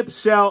 My lips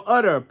shall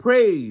utter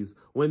praise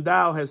when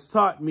thou hast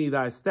taught me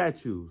thy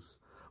statutes.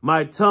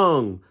 My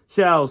tongue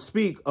shall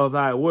speak of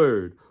thy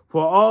word,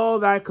 for all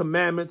thy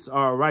commandments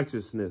are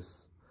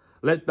righteousness.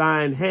 Let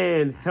thine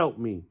hand help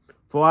me,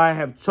 for I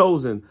have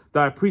chosen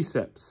thy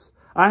precepts.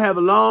 I have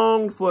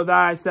longed for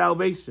thy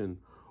salvation,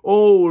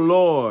 O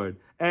Lord,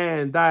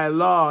 and thy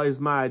law is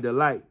my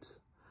delight.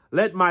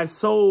 Let my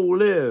soul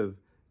live,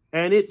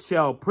 and it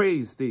shall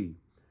praise thee,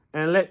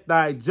 and let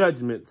thy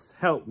judgments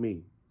help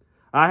me.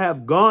 I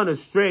have gone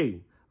astray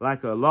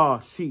like a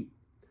lost sheep.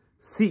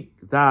 Seek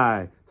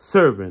thy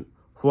servant,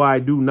 for I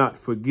do not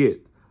forget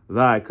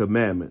thy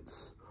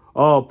commandments.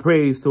 All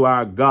praise to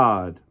our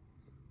God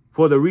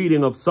for the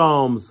reading of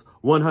Psalms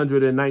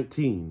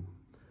 119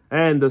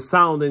 and the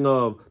sounding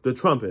of the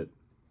trumpet.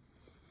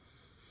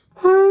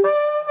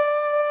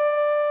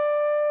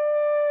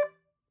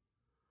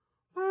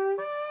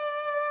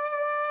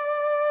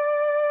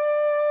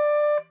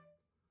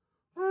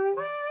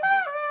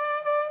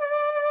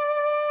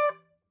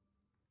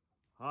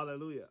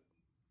 Hallelujah.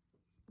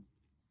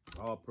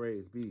 All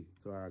praise be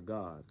to our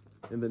God.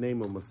 In the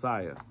name of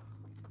Messiah,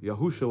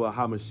 Yahushua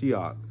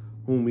HaMashiach,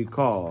 whom we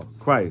call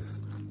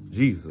Christ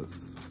Jesus.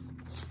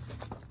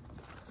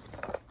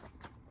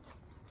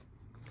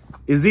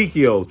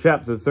 Ezekiel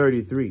chapter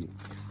 33.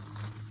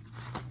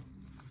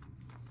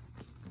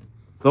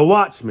 The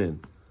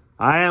watchman.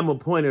 I am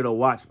appointed a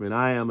watchman.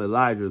 I am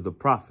Elijah the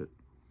prophet.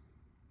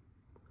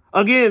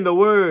 Again, the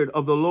word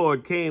of the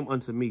Lord came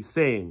unto me,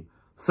 saying,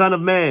 Son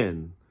of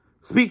man,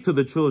 speak to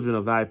the children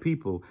of thy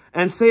people,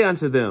 and say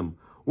unto them,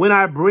 when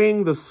I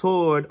bring the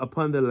sword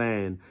upon the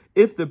land,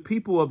 if the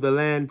people of the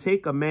land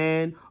take a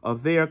man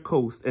of their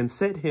coast and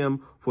set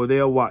him for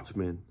their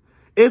watchman,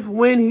 if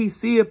when he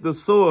seeth the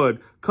sword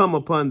come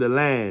upon the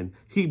land,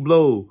 he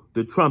blow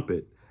the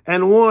trumpet,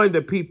 and warn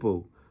the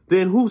people,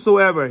 then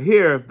whosoever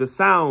heareth the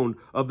sound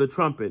of the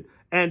trumpet,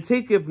 and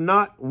taketh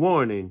not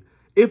warning,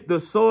 if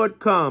the sword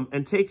come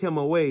and take him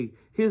away,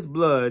 his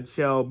blood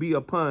shall be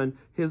upon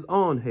his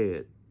own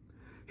head.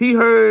 He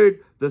heard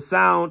the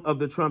sound of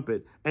the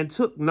trumpet, and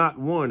took not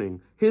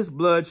warning, his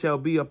blood shall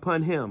be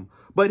upon him.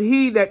 But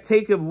he that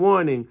taketh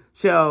warning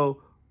shall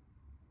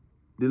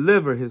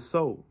deliver his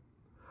soul.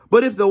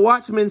 But if the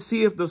watchman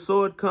seeth the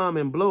sword come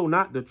and blow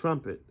not the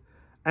trumpet,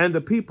 and the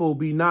people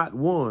be not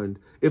warned,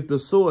 if the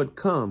sword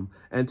come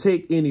and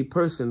take any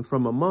person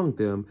from among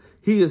them,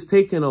 he is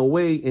taken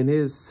away in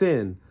his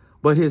sin,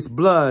 but his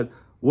blood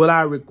will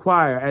I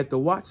require at the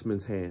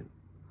watchman's hand.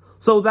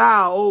 So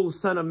thou, O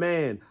son of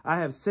man, I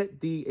have set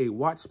thee a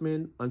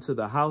watchman unto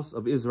the house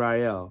of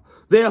Israel.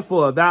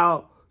 Therefore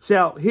thou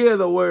shalt hear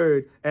the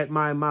word at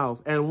my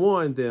mouth, and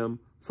warn them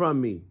from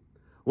me.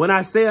 When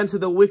I say unto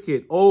the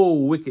wicked, O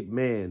wicked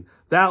man,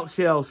 thou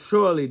shalt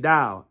surely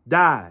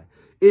die,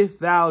 if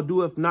thou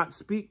doest not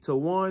speak to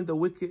warn the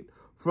wicked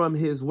from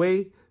his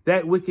way,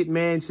 that wicked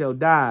man shall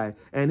die,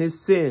 and his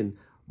sin,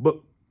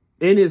 but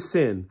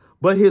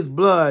his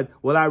blood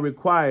will I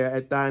require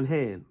at thine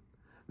hand.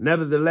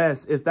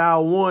 Nevertheless, if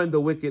thou warn the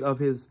wicked of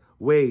his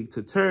way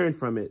to turn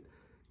from it,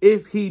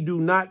 if he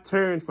do not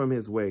turn from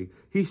his way,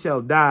 he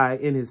shall die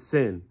in his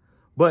sin.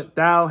 But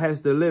thou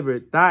hast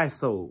delivered thy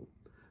soul.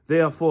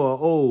 Therefore,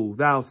 O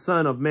thou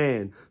son of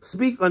man,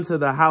 speak unto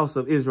the house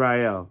of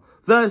Israel.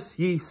 Thus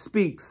ye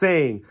speak,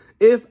 saying,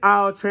 if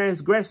our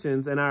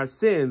transgressions and our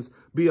sins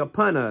be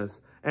upon us,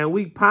 and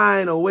we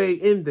pine away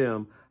in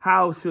them,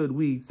 how should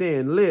we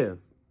then live?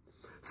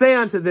 Say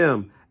unto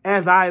them,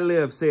 as I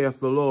live,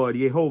 saith the Lord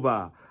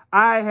Jehovah,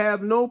 I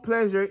have no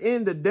pleasure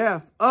in the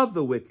death of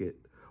the wicked,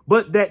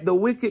 but that the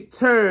wicked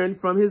turn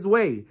from his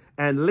way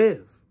and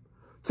live.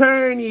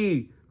 Turn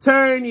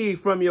ye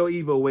from your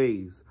evil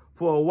ways,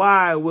 for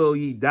why will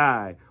ye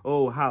die,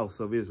 O house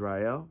of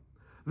Israel?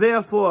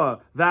 Therefore,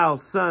 thou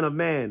son of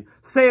man,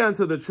 say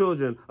unto the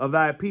children of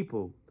thy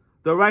people,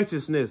 the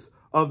righteousness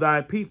of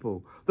thy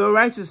people, the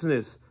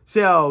righteousness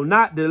shall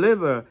not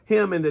deliver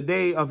him in the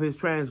day of his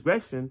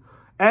transgression.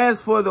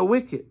 As for the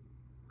wicked,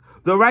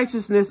 the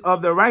righteousness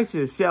of the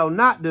righteous shall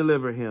not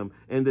deliver him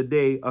in the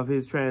day of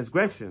his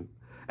transgression.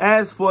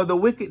 As for the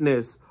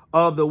wickedness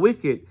of the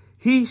wicked,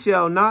 he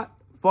shall not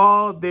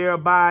fall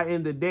thereby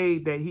in the day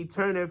that he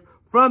turneth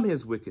from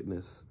his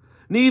wickedness.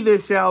 Neither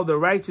shall the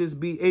righteous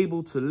be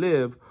able to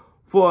live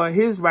for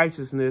his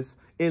righteousness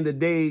in the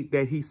day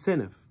that he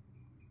sinneth.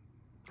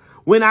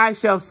 When I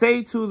shall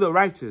say to the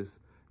righteous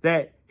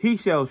that he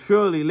shall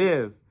surely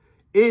live,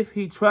 if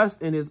he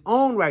trust in his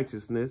own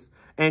righteousness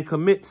and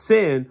commit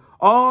sin,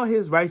 all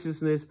his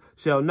righteousness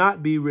shall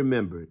not be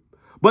remembered.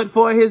 But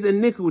for his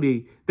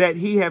iniquity that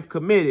he have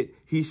committed,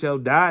 he shall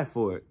die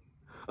for it.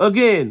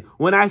 Again,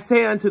 when I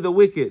say unto the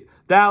wicked,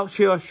 thou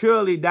shalt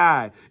surely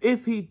die,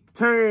 if he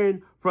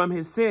turn from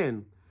his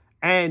sin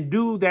and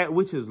do that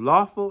which is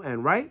lawful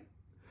and right,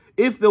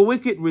 if the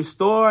wicked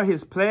restore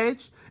his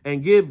pledge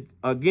and give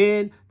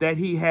again that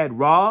he had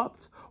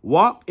robbed,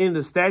 walk in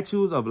the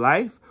statutes of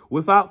life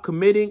without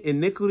committing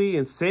iniquity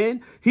and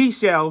sin, he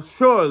shall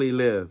surely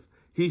live.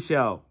 He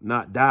shall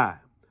not die.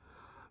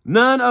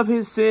 None of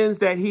his sins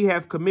that he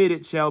hath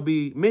committed shall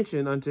be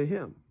mentioned unto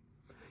him.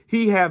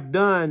 He hath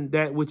done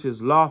that which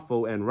is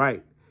lawful and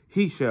right.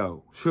 He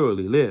shall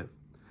surely live.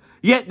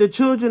 Yet the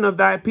children of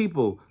thy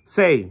people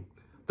say,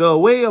 the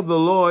way of the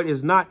Lord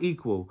is not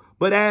equal,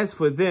 but as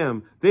for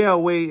them, their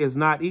way is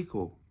not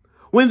equal.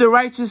 When the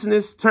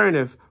righteousness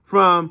turneth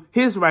from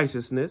his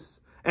righteousness,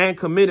 and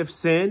committeth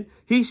sin,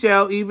 he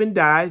shall even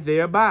die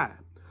thereby.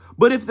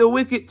 But if the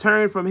wicked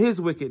turn from his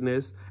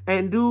wickedness,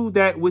 and do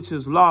that which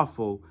is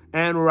lawful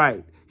and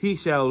right, he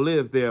shall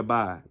live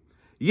thereby.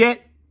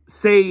 Yet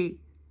ye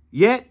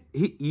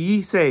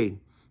say,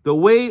 the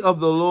way of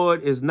the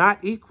Lord is not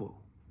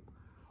equal.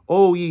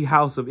 O ye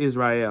house of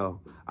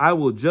Israel, I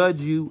will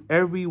judge you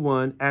every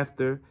one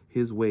after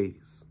his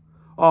ways.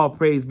 All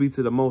praise be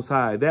to the Most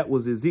High. That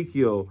was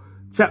Ezekiel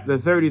chapter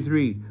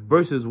 33,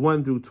 verses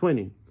 1 through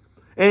 20.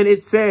 And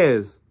it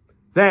says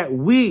that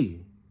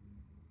we,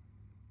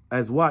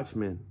 as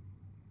watchmen,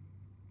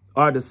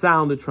 are to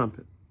sound the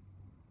trumpet.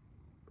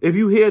 If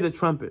you hear the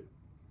trumpet,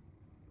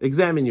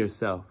 examine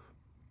yourself.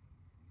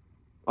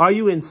 Are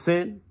you in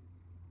sin?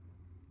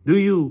 Do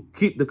you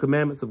keep the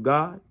commandments of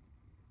God?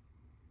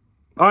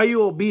 Are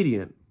you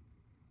obedient?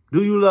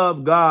 Do you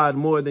love God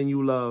more than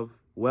you love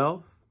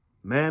wealth,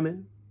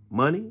 mammon,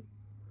 money?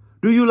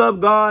 Do you love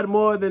God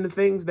more than the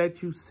things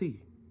that you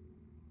see?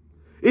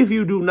 If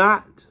you do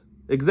not,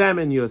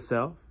 examine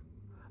yourself.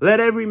 Let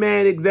every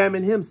man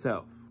examine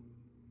himself.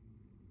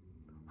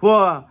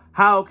 For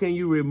how can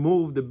you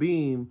remove the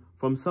beam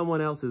from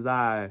someone else's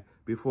eye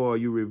before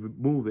you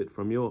remove it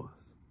from yours?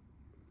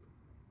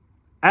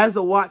 As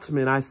a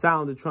watchman, I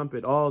sound the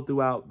trumpet all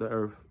throughout the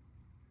earth.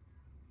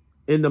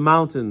 In the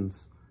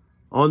mountains,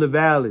 on the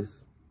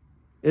valleys,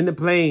 in the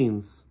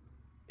plains,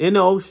 in the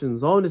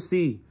oceans, on the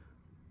sea,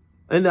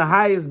 in the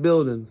highest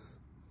buildings,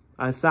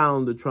 I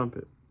sound the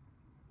trumpet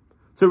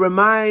to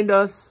remind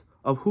us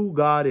of who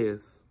God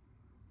is,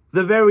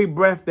 the very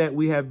breath that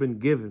we have been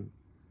given,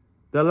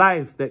 the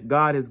life that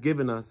God has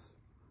given us.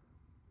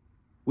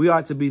 We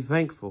ought to be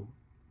thankful.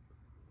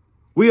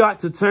 We ought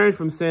to turn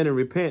from sin and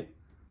repent.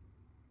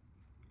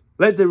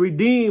 Let the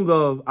redeemed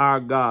of our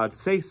God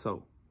say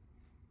so.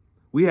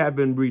 We have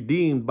been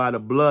redeemed by the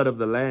blood of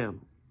the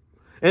Lamb.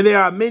 And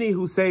there are many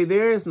who say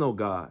there is no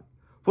God.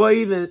 For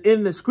even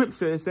in the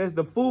scripture, it says,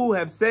 the fool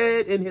have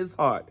said in his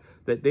heart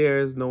that there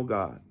is no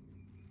God.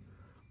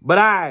 But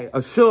I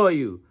assure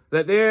you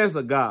that there is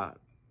a God,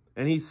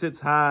 and he sits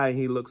high and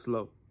he looks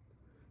low.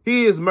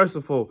 He is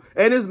merciful,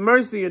 and his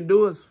mercy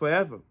endures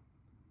forever.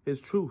 His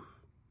truth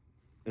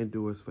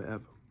endures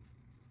forever.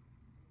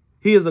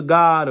 He is a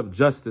God of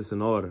justice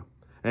and order,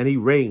 and he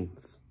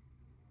reigns.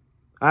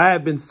 I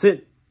have been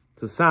sent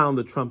to sound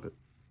the trumpet.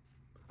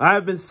 I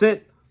have been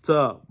sent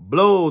to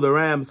blow the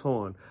ram's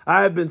horn.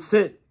 I have been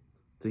sent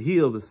to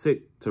heal the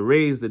sick, to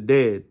raise the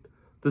dead,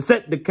 to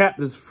set the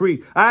captives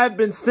free. I have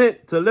been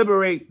sent to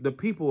liberate the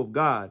people of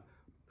God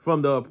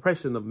from the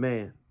oppression of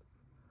man.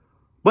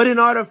 But in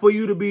order for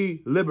you to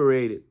be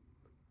liberated,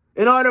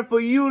 in order for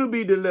you to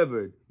be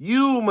delivered,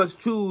 you must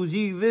choose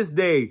ye this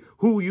day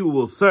who you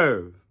will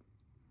serve.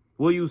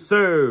 Will you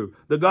serve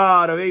the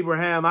God of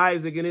Abraham,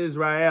 Isaac, and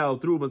Israel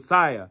through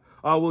Messiah,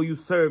 or will you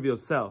serve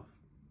yourself?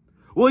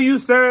 Will you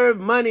serve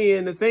money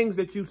and the things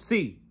that you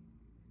see?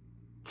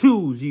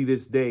 Choose ye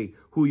this day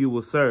who you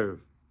will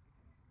serve.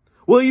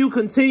 Will you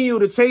continue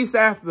to chase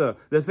after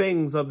the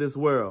things of this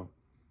world?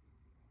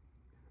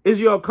 Is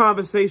your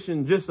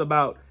conversation just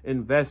about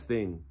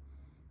investing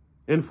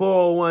in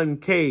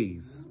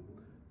 401ks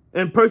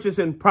and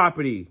purchasing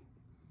property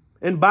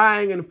and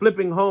buying and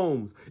flipping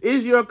homes?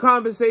 Is your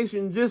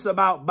conversation just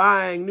about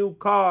buying new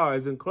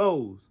cars and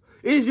clothes?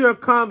 Is your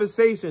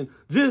conversation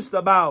just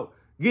about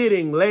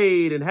getting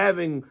laid and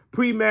having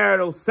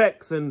premarital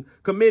sex and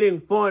committing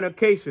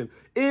fornication?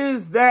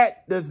 Is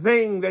that the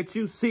thing that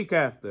you seek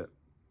after?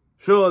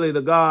 Surely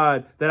the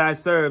God that I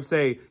serve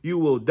say, you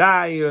will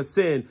die in your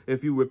sin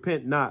if you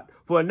repent not.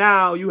 For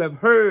now you have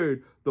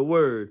heard the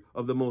word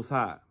of the Most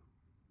High.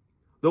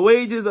 The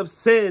wages of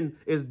sin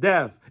is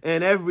death,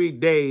 and every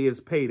day is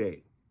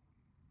payday.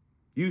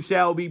 You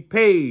shall be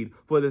paid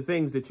for the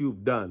things that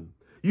you've done.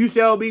 You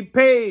shall be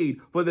paid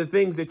for the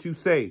things that you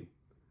say.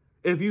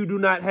 If you do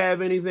not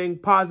have anything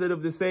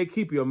positive to say,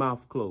 keep your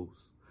mouth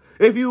closed.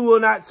 If you will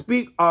not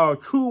speak a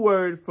true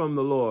word from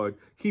the Lord,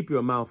 keep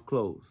your mouth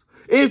closed.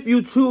 If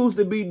you choose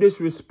to be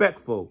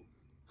disrespectful,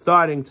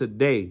 starting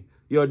today,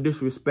 your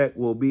disrespect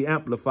will be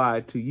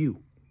amplified to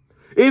you.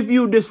 If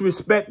you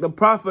disrespect the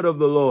prophet of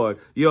the Lord,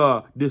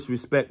 your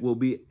disrespect will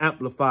be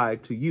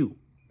amplified to you.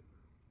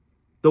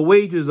 The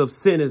wages of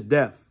sin is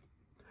death.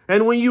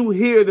 And when you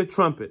hear the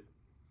trumpet,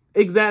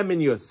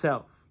 examine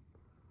yourself.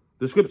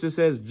 The scripture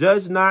says,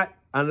 judge not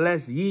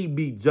unless ye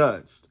be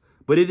judged.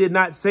 But it did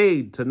not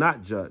say to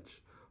not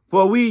judge.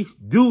 For we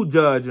do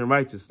judge in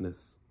righteousness.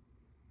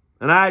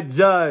 And I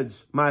judge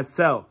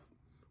myself,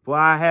 for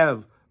I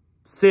have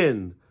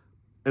sinned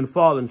and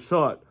fallen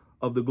short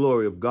of the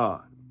glory of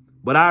God.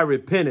 But I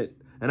repented,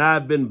 and I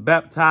have been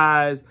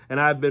baptized, and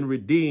I have been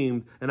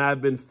redeemed, and I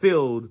have been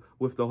filled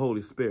with the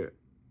Holy Spirit.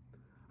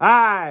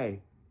 I,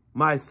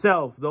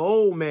 myself, the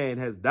old man,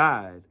 has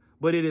died,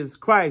 but it is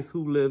Christ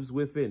who lives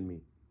within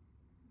me.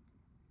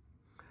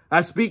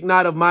 I speak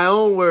not of my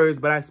own words,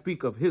 but I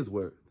speak of his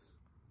words.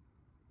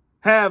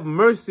 Have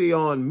mercy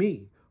on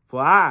me,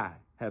 for I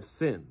have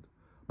sinned.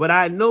 But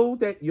I know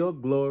that your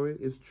glory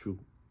is true.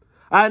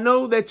 I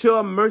know that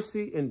your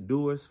mercy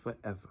endures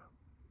forever.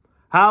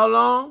 How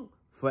long?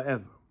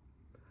 Forever.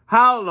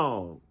 How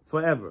long?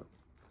 Forever.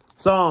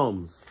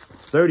 Psalms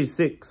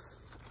 36.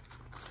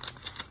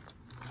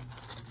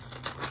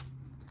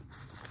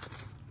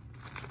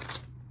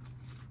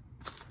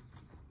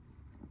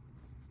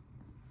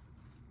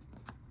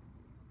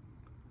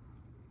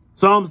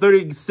 Psalms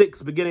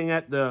 36, beginning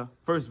at the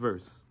first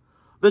verse.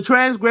 The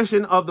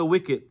transgression of the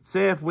wicked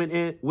saith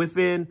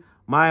within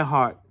my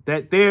heart,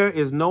 that there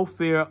is no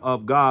fear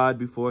of God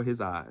before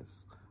his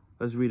eyes.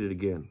 Let's read it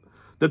again.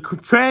 The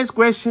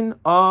transgression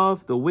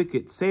of the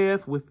wicked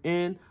saith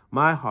within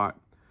my heart,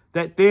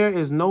 that there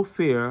is no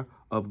fear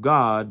of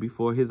God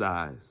before his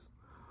eyes.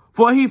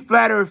 For he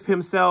flattereth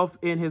himself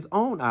in his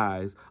own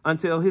eyes,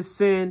 until his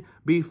sin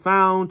be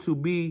found to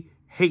be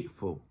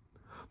hateful.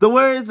 The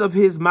words of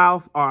his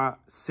mouth are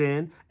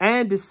sin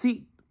and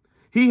deceit.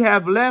 He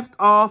have left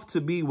off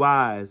to be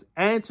wise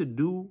and to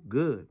do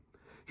good.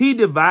 He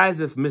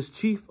deviseth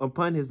mischief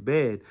upon his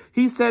bed.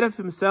 He setteth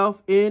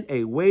himself in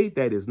a way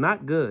that is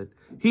not good.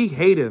 He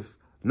hateth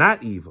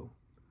not evil.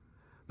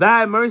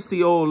 Thy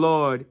mercy, O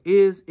Lord,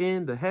 is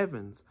in the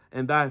heavens,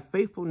 and thy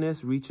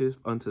faithfulness reacheth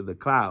unto the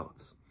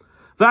clouds.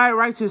 Thy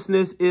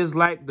righteousness is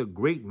like the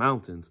great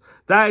mountains.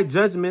 Thy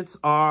judgments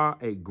are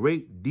a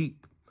great deep.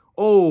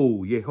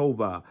 O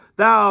Jehovah,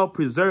 thou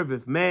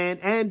preservest man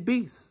and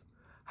beast.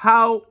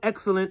 How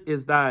excellent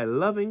is thy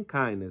loving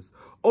kindness,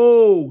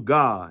 O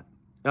God,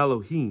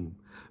 Elohim.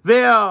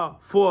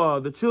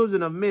 Therefore the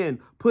children of men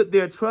put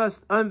their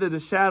trust under the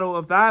shadow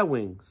of thy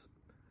wings.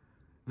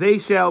 They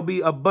shall be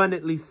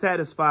abundantly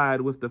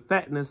satisfied with the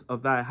fatness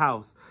of thy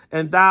house,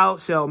 and thou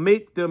shalt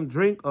make them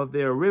drink of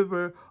their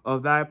river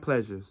of thy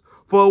pleasures.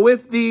 For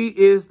with thee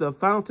is the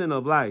fountain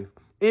of life.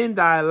 In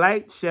thy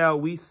light shall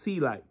we see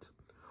light.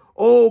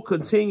 O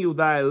continue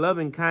thy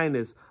loving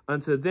kindness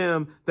unto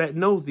them that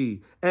know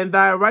thee, and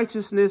thy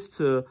righteousness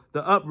to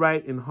the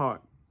upright in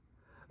heart.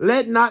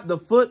 Let not the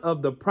foot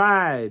of the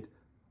pride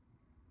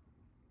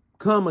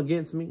come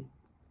against me,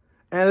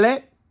 and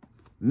let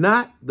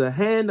not the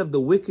hand of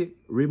the wicked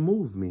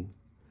remove me.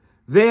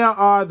 There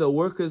are the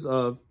workers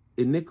of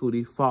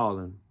iniquity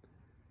fallen.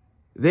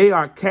 They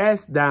are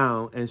cast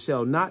down and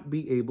shall not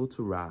be able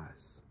to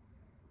rise.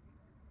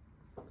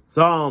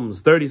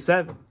 Psalms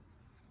 37.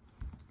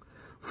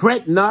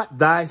 Fret not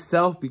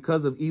thyself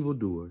because of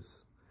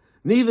evildoers,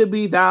 neither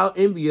be thou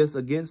envious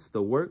against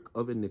the work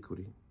of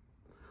iniquity.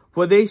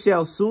 For they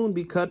shall soon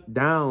be cut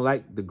down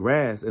like the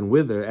grass and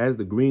wither as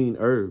the green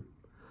herb.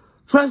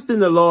 Trust in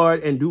the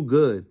Lord and do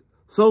good,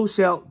 so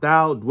shalt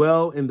thou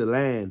dwell in the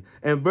land,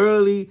 and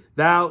verily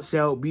thou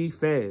shalt be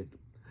fed.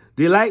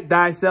 Delight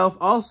thyself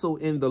also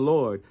in the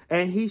Lord,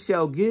 and he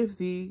shall give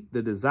thee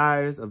the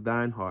desires of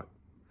thine heart.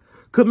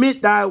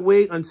 Commit thy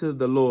way unto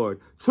the Lord.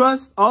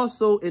 Trust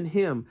also in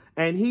him,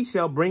 and he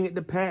shall bring it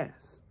to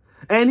pass.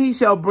 And he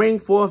shall bring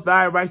forth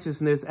thy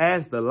righteousness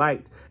as the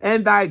light,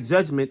 and thy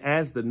judgment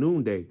as the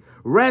noonday.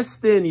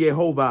 Rest in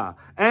Jehovah,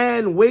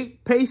 and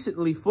wait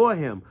patiently for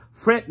him.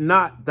 Fret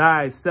not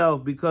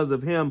thyself because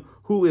of him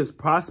who is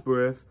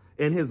prosperous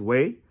in his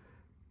way,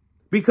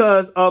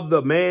 because of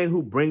the man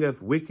who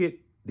bringeth wicked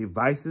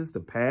devices to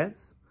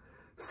pass.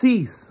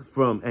 Cease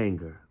from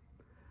anger.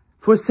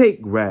 Forsake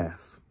wrath.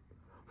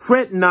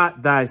 Fret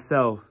not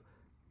thyself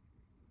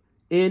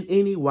in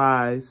any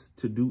wise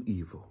to do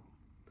evil.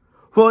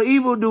 For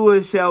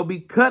evildoers shall be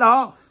cut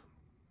off.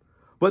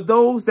 But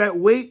those that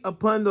wait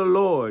upon the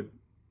Lord,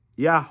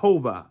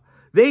 Jehovah,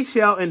 they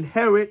shall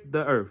inherit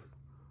the earth.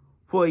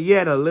 For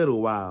yet a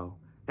little while,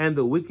 and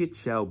the wicked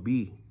shall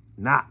be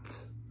not.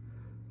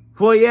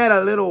 For yet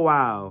a little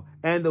while,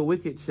 and the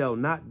wicked shall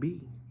not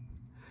be.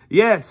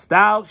 Yes,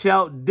 thou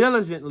shalt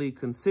diligently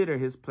consider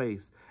his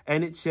place,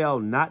 and it shall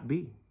not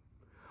be.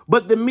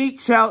 But the meek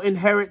shall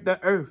inherit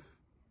the earth.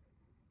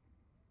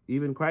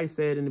 Even Christ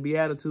said in the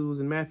Beatitudes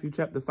in Matthew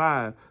chapter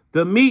 5,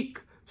 the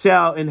meek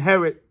shall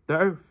inherit the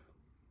earth,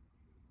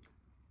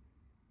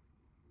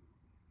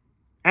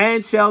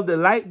 and shall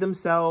delight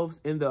themselves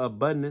in the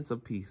abundance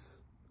of peace.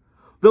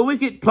 The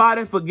wicked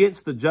plotteth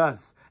against the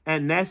just,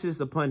 and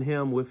gnasheth upon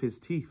him with his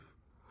teeth.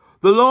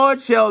 The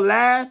Lord shall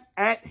laugh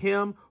at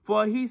him,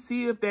 for he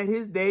seeth that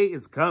his day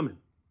is coming.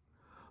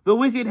 The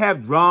wicked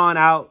have drawn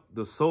out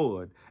the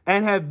sword,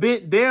 and have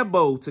bent their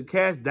bow to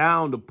cast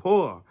down the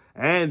poor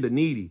and the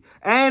needy,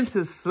 and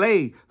to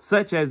slay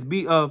such as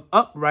be of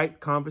upright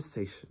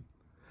conversation.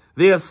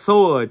 Their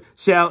sword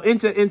shall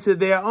enter into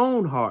their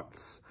own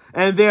hearts,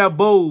 and their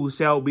bows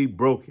shall be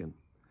broken.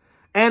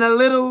 And a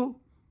little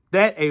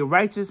that a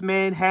righteous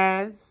man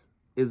has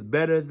is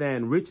better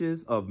than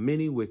riches of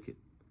many wicked.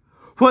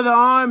 For the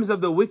arms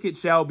of the wicked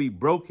shall be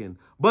broken,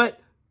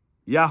 but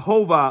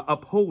Jehovah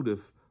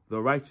upholdeth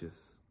the righteous.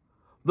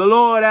 The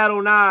Lord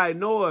Adonai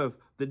knoweth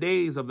the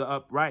days of the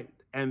upright,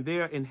 and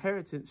their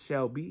inheritance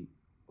shall be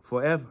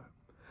forever.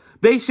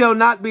 They shall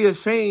not be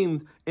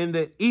ashamed in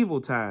the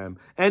evil time,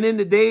 and in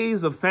the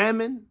days of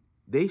famine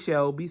they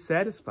shall be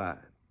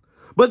satisfied.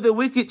 But the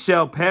wicked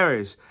shall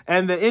perish,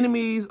 and the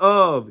enemies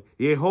of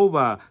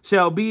Jehovah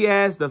shall be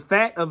as the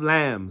fat of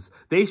lambs.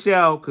 They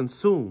shall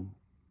consume.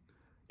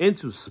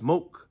 Into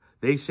smoke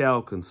they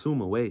shall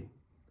consume away.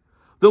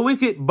 The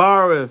wicked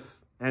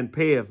borroweth and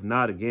payeth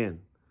not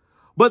again,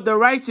 but the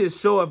righteous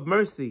showeth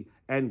mercy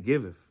and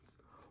giveth.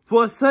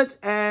 For such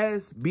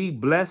as be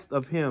blessed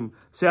of him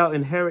shall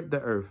inherit the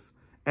earth,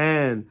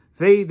 and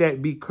they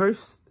that be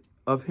cursed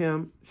of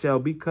him shall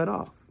be cut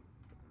off.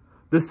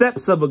 The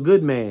steps of a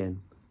good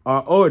man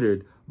are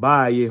ordered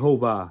by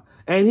Jehovah,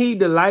 and he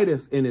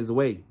delighteth in his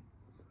way.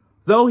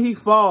 Though he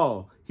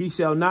fall, he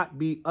shall not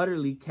be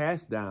utterly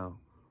cast down,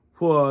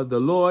 for the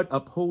Lord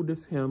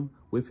upholdeth him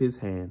with his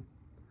hand.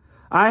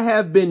 I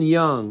have been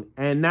young,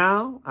 and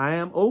now I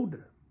am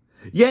older.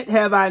 Yet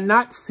have I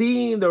not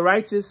seen the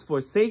righteous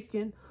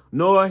forsaken,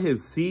 nor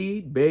his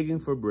seed begging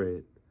for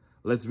bread.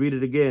 Let's read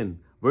it again.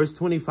 Verse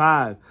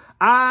 25.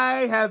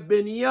 I have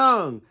been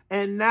young,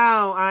 and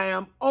now I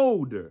am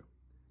older.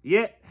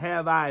 Yet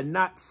have I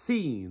not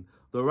seen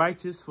the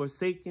righteous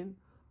forsaken,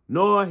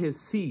 nor his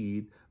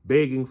seed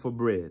begging for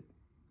bread.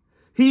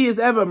 He is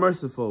ever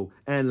merciful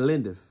and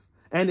lendeth,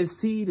 and his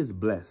seed is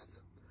blessed.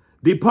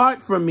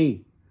 Depart from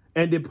me,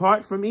 and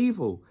depart from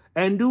evil,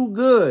 and do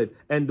good,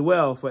 and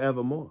dwell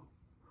forevermore.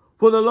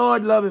 For the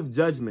Lord loveth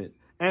judgment,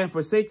 and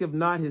forsaketh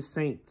not his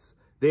saints.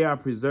 They are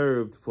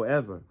preserved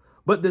forever.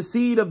 But the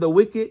seed of the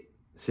wicked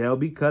shall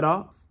be cut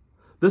off.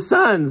 The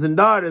sons and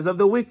daughters of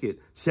the wicked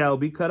shall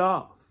be cut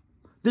off.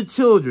 The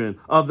children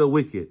of the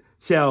wicked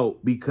shall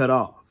be cut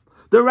off.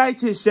 The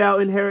righteous shall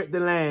inherit the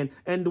land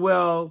and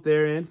dwell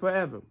therein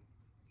forever.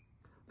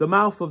 The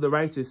mouth of the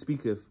righteous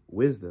speaketh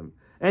wisdom,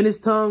 and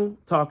his tongue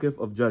talketh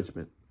of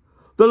judgment.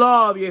 The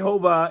law of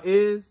Jehovah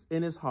is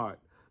in his heart.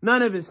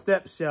 None of his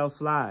steps shall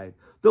slide.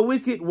 The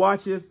wicked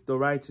watcheth the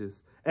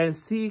righteous, and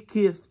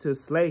seeketh to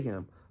slay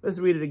him. Let's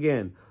read it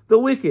again. The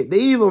wicked, the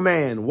evil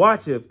man,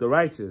 watcheth the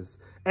righteous,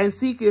 and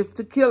seeketh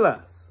to kill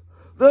us.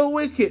 The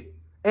wicked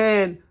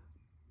and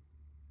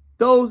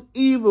those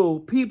evil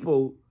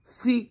people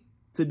seek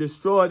to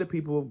destroy the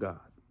people of God.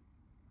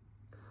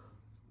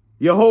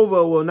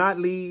 Jehovah will not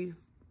leave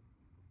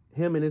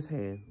him in his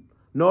hand,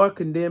 nor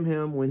condemn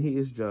him when he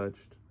is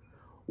judged.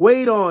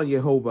 Wait on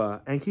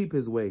Jehovah and keep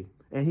his way,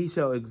 and he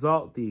shall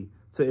exalt thee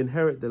to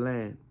inherit the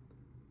land.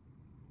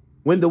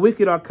 When the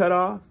wicked are cut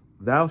off,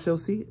 thou shalt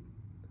see it.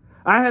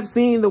 I have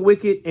seen the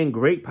wicked in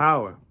great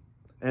power,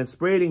 and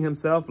spreading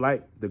himself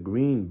like the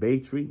green bay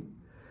tree.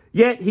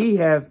 Yet he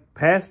hath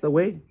passed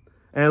away,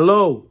 and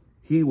lo,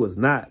 he was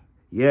not.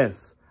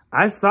 Yes,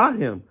 I sought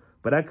him,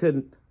 but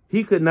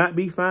he could not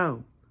be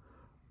found.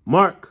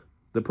 Mark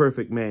the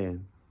perfect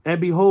man, and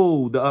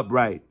behold the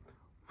upright.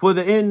 For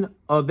the end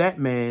of that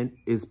man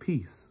is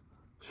peace.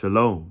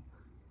 Shalom.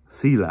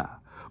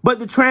 Selah. But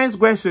the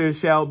transgressors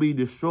shall be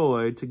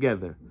destroyed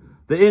together.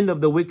 The end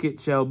of the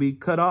wicked shall be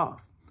cut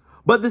off.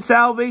 But the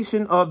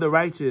salvation of the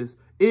righteous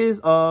is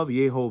of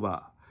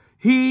Jehovah.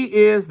 He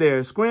is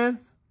their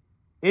strength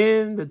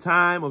in the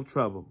time of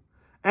trouble.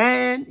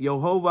 And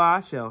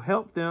Jehovah shall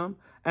help them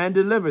and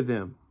deliver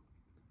them.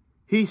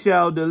 He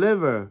shall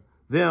deliver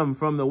them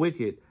from the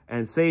wicked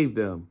and save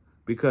them,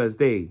 because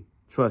they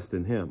trust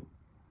in him.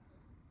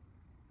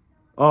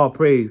 All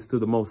praise to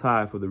the Most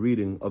High for the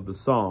reading of the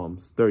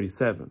Psalms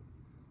 37.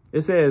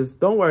 It says,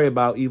 don't worry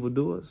about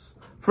evildoers.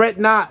 Fret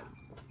not.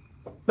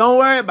 Don't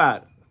worry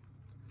about it.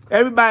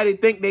 Everybody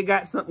think they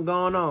got something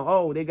going on.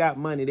 Oh, they got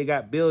money. They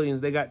got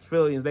billions. They got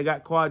trillions. They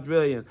got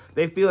quadrillions.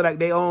 They feel like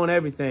they own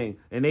everything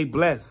and they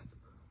blessed.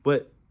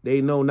 But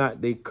they know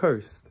not they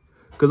cursed.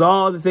 Because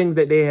all the things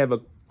that they have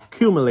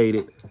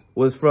accumulated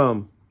was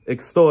from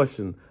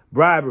extortion,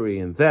 bribery,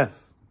 and theft.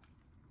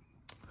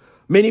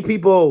 Many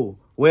people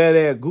wear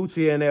their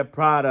Gucci and their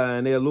Prada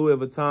and their Louis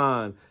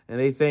Vuitton and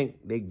they think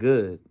they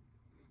good.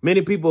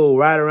 Many people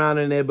ride around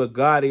in their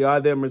Bugatti or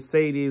their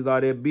Mercedes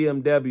or their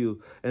BMW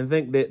and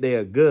think that they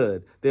are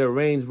good, their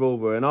Range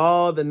Rover, and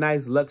all the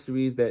nice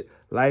luxuries that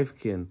life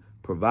can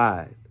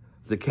provide,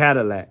 the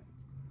Cadillac.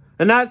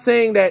 I'm not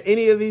saying that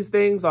any of these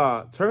things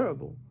are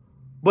terrible,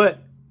 but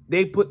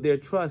they put their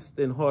trust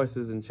in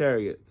horses and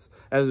chariots,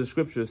 as the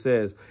scripture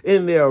says,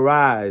 in their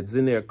rides,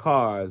 in their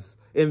cars,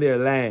 in their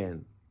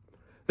land.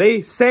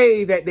 They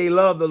say that they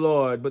love the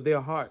Lord, but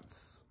their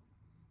hearts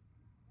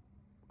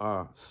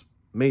are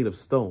made of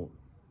stone.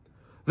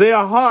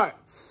 Their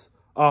hearts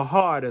are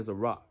hard as a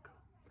rock.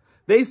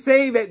 They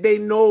say that they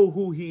know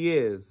who he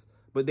is,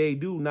 but they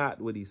do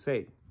not what he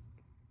say.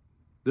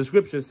 The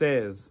scripture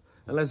says,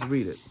 and let's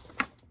read it,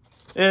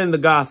 in the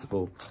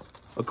gospel,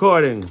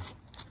 according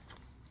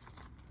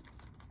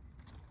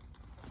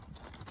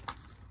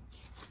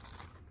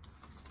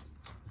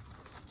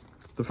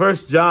to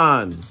 1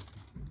 John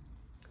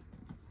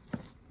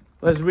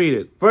Let's read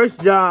it. 1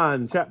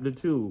 John chapter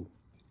 2.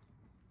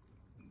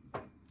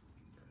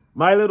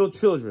 My little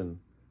children,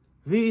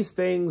 these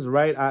things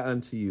write I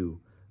unto you,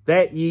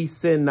 that ye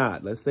sin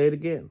not. Let's say it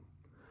again.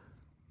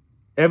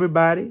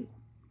 Everybody,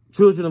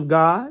 children of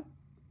God,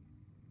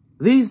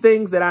 these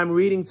things that I'm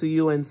reading to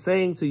you and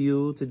saying to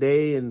you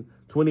today in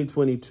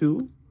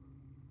 2022,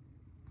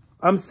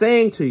 I'm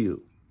saying to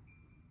you,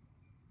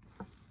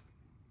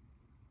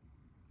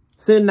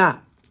 sin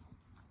not.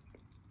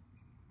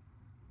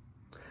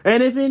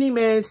 And if any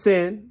man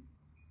sin,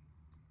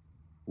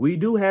 we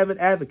do have an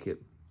advocate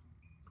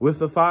with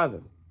the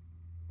Father,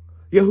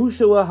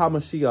 Yahushua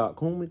HaMashiach,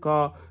 whom we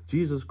call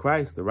Jesus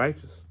Christ the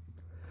righteous.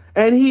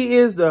 And he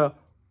is the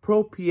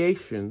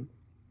propitiation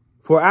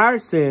for our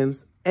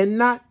sins, and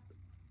not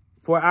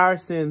for our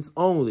sins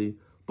only,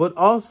 but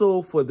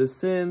also for the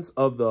sins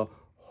of the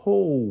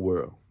whole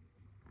world.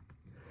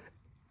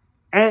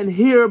 And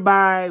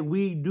hereby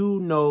we do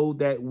know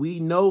that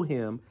we know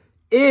him,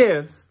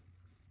 if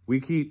we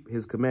keep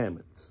his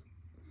commandments.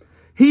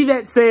 He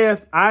that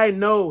saith, I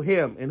know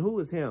him. And who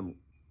is him?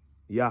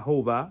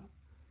 Yahovah,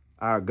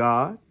 our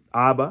God,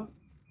 Abba.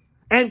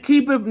 And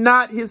keepeth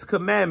not his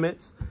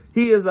commandments,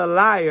 he is a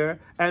liar,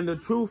 and the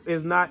truth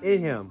is not in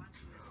him.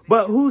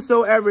 But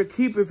whosoever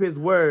keepeth his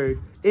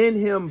word, in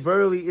him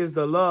verily is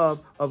the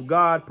love of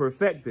God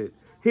perfected.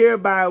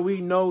 Hereby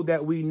we know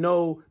that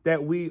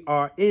we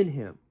are in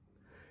him.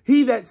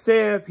 He that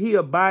saith he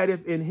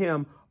abideth in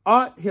him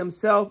ought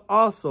himself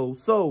also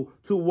so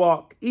to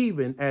walk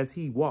even as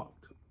he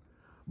walked.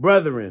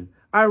 Brethren,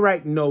 I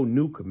write no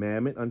new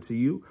commandment unto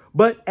you,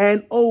 but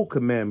an old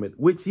commandment,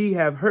 which ye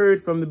have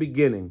heard from the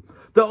beginning.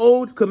 The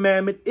old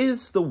commandment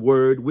is the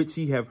word which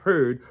ye have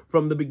heard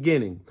from the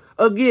beginning.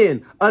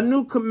 Again, a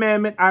new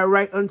commandment I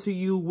write unto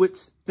you, which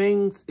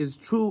things is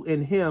true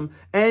in him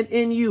and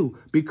in you,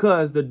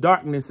 because the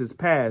darkness is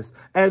past,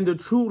 and the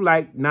true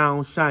light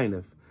now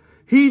shineth.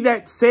 He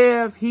that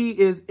saith he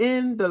is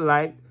in the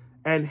light,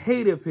 and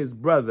hateth his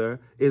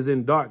brother, is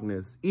in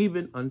darkness,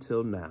 even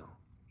until now.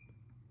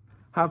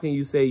 How can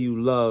you say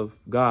you love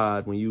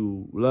God when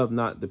you love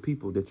not the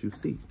people that you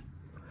see?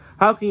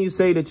 How can you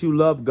say that you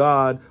love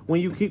God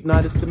when you keep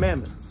not his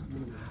commandments?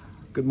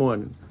 Good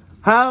morning.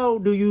 How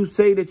do you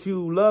say that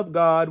you love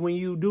God when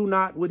you do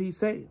not what he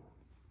say?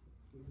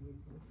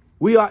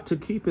 We ought to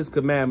keep his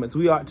commandments.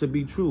 We ought to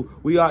be true.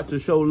 We ought to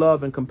show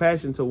love and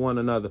compassion to one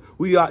another.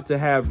 We ought to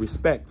have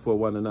respect for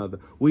one another.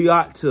 We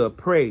ought to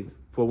pray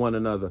for one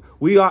another.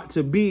 We ought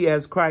to be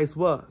as Christ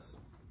was.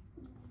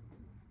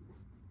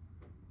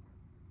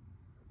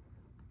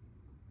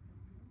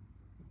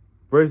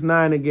 Verse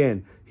 9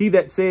 again. He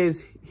that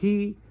says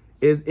he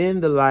is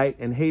in the light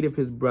and hateth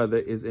his brother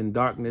is in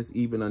darkness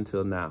even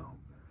until now.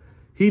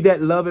 He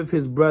that loveth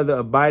his brother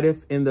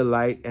abideth in the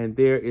light, and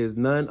there is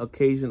none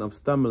occasion of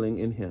stumbling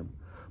in him.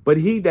 But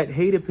he that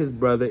hateth his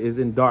brother is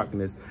in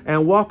darkness,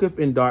 and walketh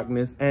in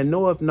darkness, and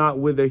knoweth not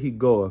whither he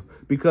goeth,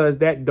 because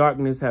that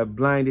darkness hath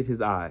blinded his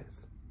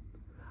eyes.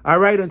 I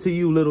write unto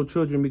you, little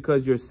children,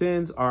 because your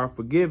sins are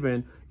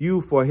forgiven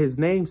you for his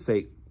name's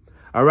sake.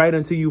 I write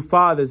unto you,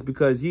 fathers,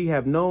 because ye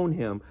have known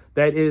him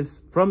that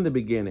is from the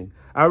beginning.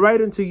 I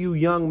write unto you,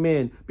 young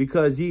men,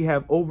 because ye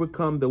have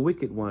overcome the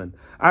wicked one.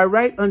 I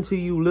write unto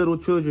you, little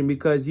children,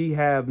 because ye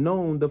have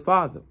known the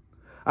Father.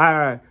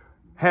 I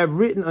have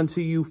written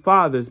unto you,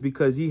 fathers,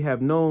 because ye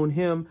have known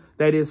him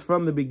that is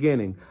from the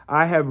beginning.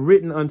 I have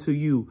written unto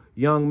you,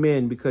 young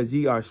men, because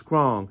ye are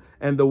strong,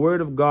 and the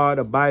word of God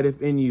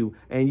abideth in you,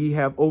 and ye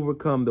have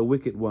overcome the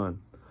wicked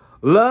one.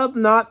 Love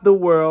not the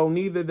world,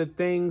 neither the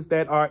things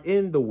that are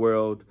in the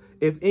world.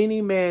 If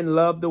any man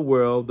love the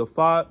world,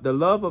 the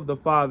love of the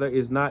Father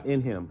is not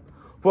in him.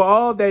 For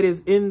all that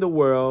is in the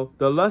world,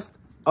 the lust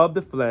of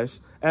the flesh,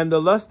 and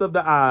the lust of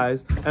the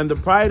eyes, and the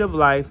pride of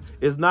life,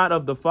 is not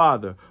of the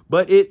Father,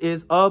 but it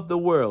is of the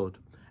world.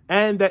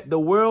 And that the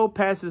world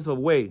passes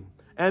away,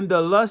 and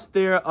the lust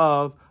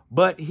thereof,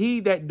 but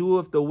he that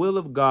doeth the will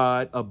of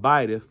God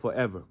abideth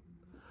forever.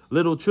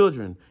 Little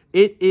children,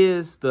 it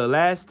is the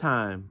last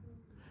time.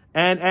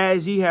 And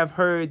as ye have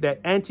heard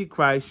that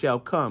Antichrist shall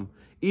come,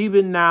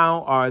 even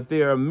now are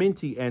there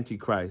many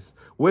antichrists,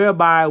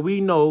 whereby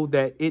we know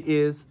that it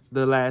is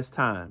the last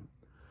time.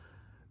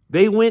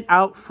 They went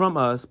out from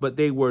us, but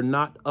they were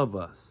not of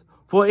us.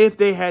 For if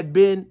they had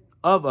been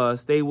of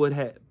us, they would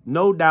have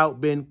no doubt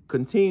been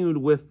continued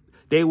with.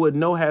 They would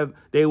no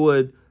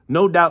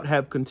doubt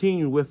have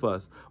continued with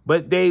us.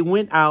 But they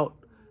went out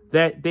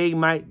that they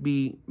might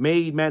be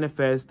made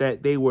manifest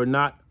that they were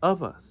not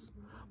of us.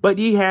 But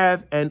ye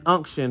have an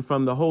unction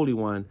from the Holy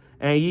One,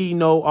 and ye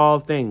know all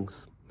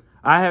things.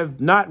 I have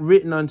not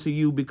written unto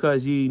you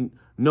because ye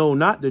know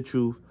not the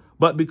truth,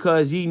 but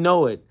because ye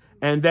know it,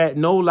 and that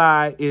no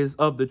lie is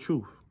of the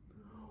truth.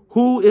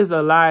 Who is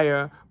a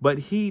liar but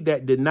he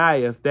that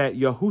denieth that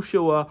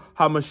Yahushua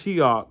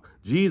HaMashiach,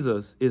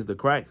 Jesus, is the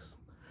Christ?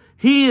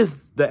 He is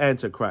the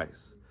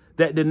Antichrist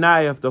that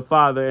denieth the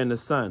Father and the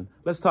Son.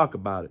 Let's talk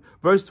about it.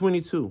 Verse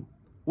 22.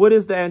 What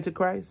is the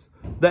Antichrist?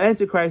 The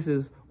Antichrist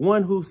is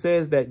one who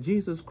says that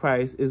Jesus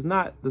Christ is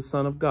not the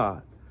Son of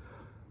God.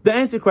 The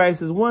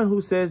Antichrist is one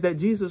who says that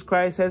Jesus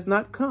Christ has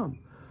not come.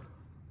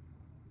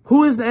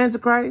 Who is the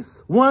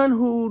Antichrist? One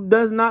who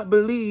does not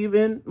believe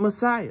in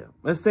Messiah.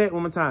 Let's say it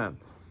one more time.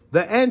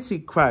 The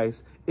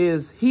Antichrist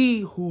is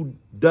he who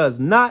does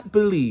not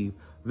believe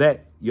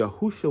that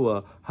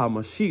Yahushua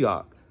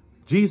HaMashiach,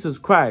 Jesus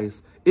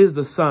Christ, is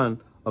the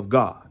Son of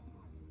God.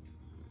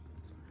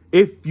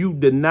 If you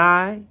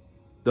deny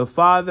the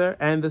Father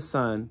and the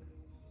Son,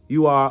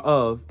 you are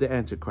of the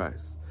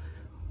Antichrist.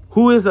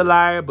 Who is a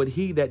liar but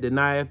he that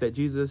denieth that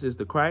Jesus is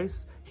the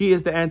Christ? He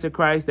is the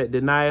Antichrist that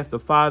denieth the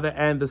Father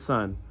and the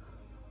Son.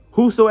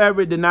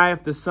 Whosoever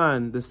denieth the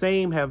Son, the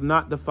same have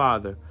not the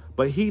Father,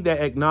 but he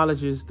that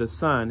acknowledges the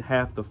Son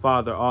hath the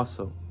Father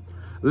also.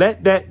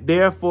 Let that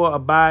therefore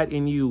abide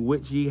in you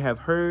which ye have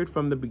heard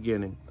from the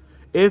beginning.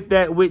 If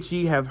that which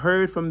ye have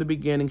heard from the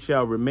beginning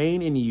shall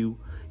remain in you,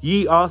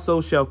 ye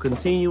also shall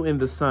continue in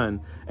the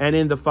Son and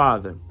in the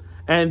Father.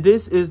 And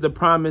this is the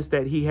promise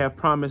that he hath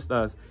promised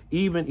us,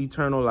 even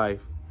eternal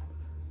life.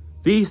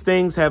 These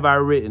things have I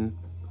written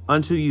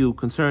unto you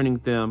concerning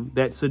them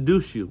that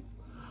seduce you.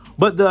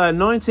 But the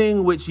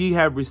anointing which ye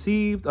have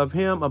received of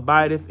him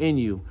abideth in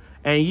you,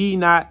 and ye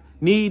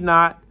need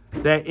not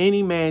that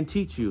any man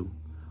teach you.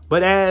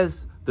 But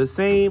as the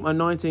same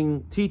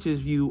anointing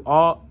teaches you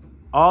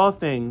all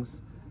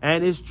things,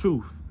 and is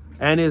truth,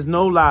 and is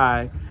no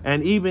lie,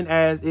 and even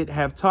as it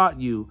have taught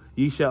you,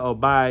 ye shall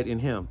abide in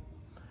him.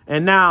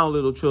 And now,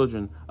 little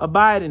children,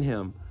 abide in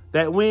him,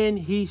 that when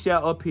he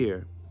shall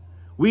appear,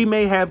 we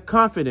may have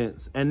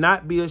confidence and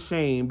not be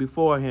ashamed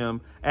before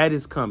him at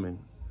his coming.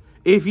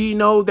 If ye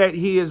know that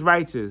he is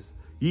righteous,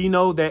 ye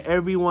know that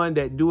everyone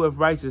that doeth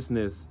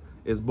righteousness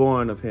is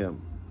born of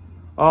him.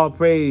 All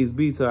praise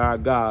be to our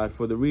God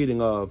for the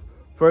reading of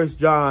 1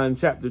 John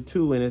chapter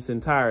 2 in its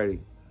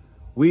entirety.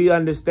 We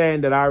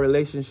understand that our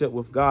relationship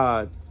with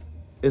God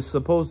is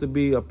supposed to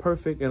be a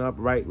perfect and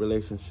upright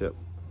relationship.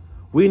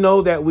 We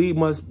know that we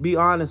must be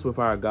honest with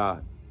our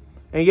God.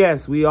 And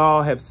yes, we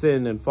all have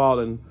sinned and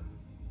fallen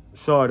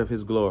short of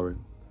his glory.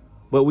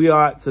 But we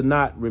ought to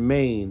not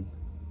remain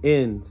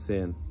in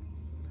sin.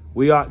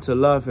 We ought to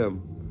love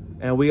him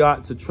and we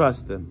ought to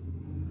trust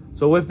him.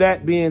 So with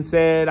that being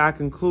said, I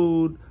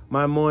conclude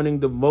my morning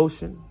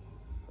devotion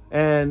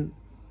and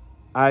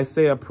I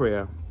say a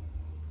prayer.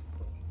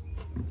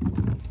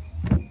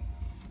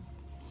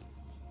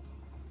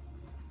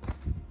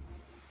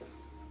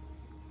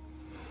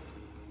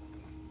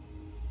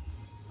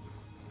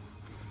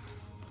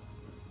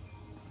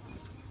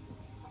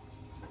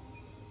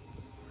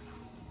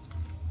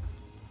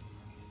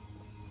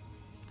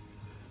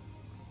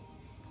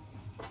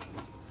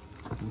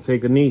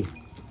 Take a knee.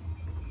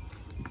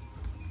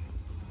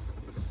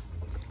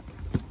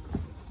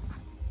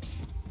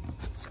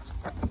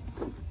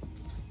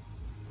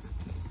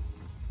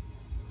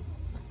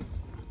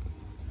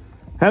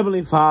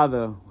 Heavenly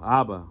Father,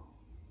 Abba,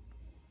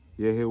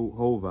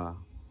 Yehovah,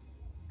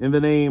 in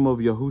the name of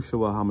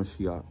Yahushua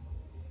HaMashiach,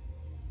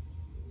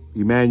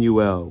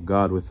 Emmanuel,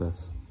 God with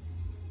us.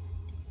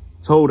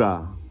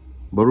 Torah,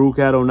 Baruch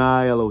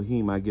Adonai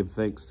Elohim, I give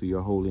thanks to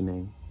your holy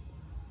name.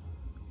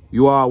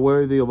 You are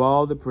worthy of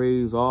all the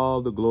praise,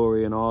 all the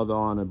glory, and all the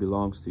honor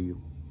belongs to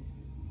you.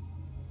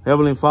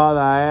 Heavenly Father,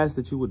 I ask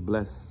that you would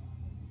bless,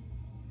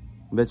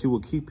 that you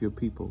would keep your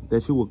people,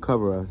 that you would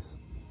cover us.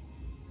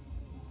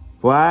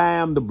 For I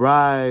am the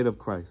bride of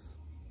Christ,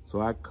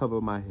 so I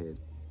cover my head.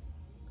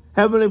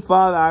 Heavenly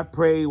Father, I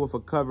pray with a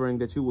covering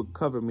that you would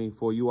cover me,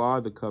 for you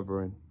are the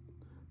covering.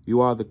 You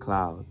are the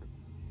cloud.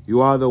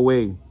 You are the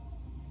way.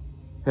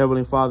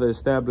 Heavenly Father,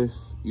 establish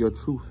your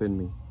truth in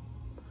me.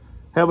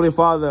 Heavenly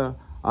Father,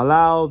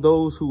 allow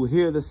those who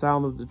hear the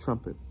sound of the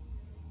trumpet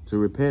to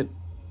repent,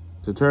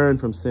 to turn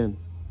from sin.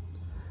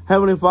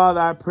 Heavenly Father,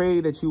 I pray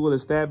that you will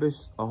establish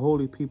a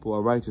holy people,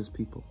 a righteous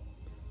people.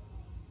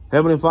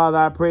 Heavenly Father,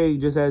 I pray,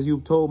 just as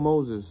you've told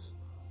Moses,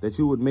 that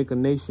you would make a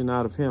nation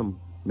out of him,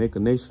 make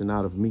a nation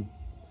out of me.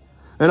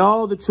 And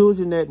all the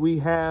children that we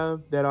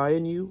have that are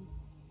in you,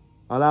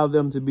 allow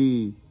them to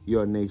be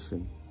your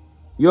nation,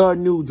 your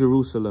new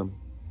Jerusalem,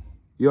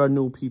 your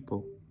new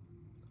people.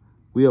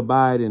 We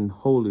abide in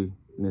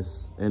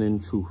holiness and in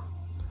truth.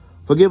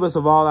 Forgive us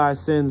of all our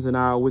sins and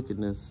our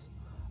wickedness.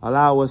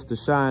 Allow us to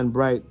shine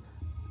bright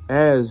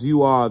as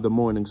you are the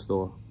morning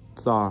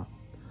star.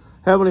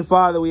 Heavenly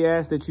Father, we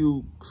ask that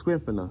you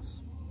strengthen us,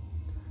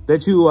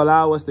 that you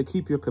allow us to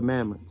keep your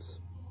commandments,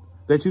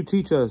 that you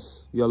teach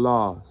us your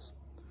laws,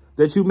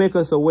 that you make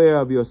us aware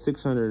of your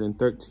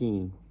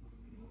 613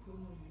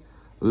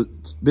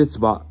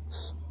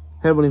 mitzvahs.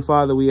 Heavenly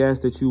Father, we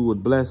ask that you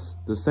would bless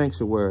the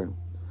sanctuary.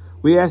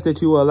 We ask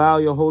that you allow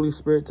your Holy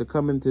Spirit to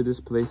come into this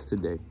place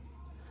today.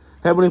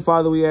 Heavenly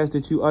Father, we ask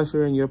that you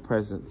usher in your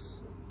presence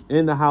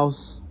in the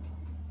house.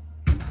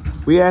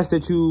 We ask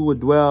that you would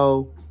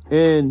dwell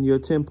in your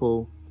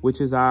temple,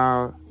 which is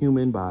our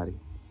human body.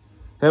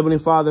 Heavenly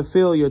Father,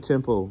 fill your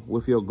temple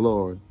with your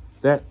glory,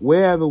 that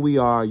wherever we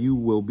are, you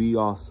will be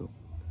also.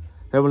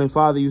 Heavenly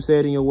Father, you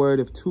said in your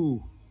word, if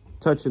two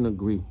touch and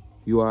agree,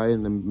 you are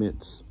in the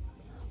midst.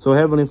 So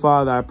Heavenly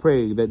Father, I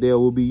pray that there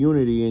will be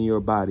unity in your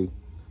body,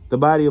 the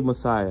body of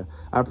Messiah.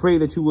 I pray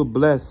that you would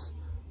bless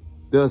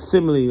the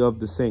assembly of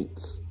the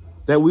saints,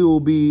 that we will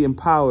be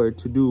empowered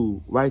to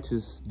do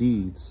righteous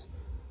deeds,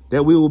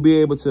 that we will be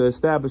able to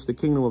establish the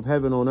kingdom of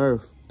heaven on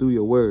earth through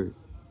your word.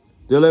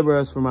 Deliver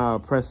us from our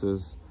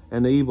oppressors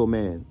and the evil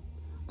man.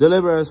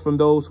 Deliver us from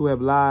those who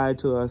have lied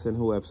to us and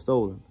who have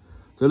stolen.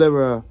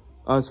 Deliver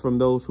us from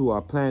those who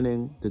are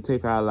planning to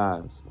take our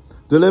lives.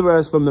 Deliver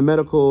us from the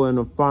medical and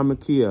the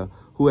pharmacia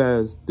who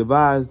has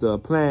devised a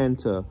plan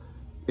to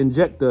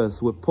inject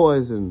us with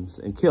poisons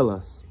and kill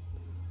us.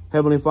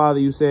 Heavenly Father,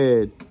 you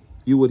said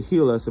you would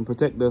heal us and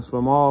protect us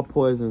from all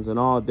poisons and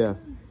all death.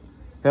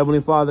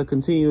 Heavenly Father,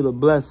 continue to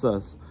bless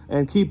us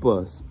and keep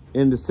us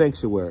in the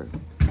sanctuary.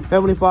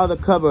 Heavenly Father,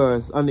 cover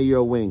us under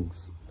your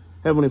wings.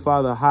 Heavenly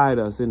Father, hide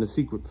us in the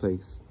secret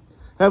place.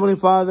 Heavenly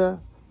Father,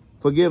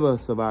 forgive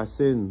us of our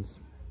sins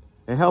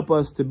and help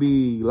us to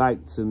be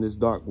lights in this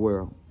dark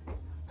world.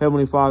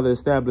 Heavenly Father,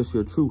 establish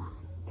your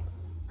truth.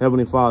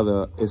 Heavenly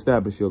Father,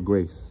 establish your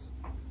grace.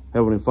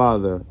 Heavenly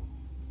Father,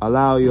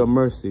 allow your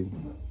mercy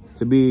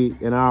to be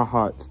in our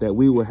hearts, that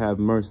we will have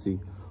mercy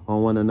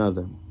on one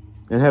another.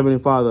 And Heavenly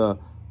Father,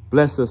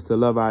 bless us to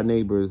love our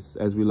neighbors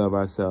as we love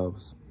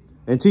ourselves.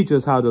 And teach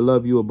us how to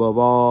love you above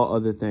all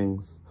other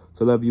things,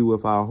 to love you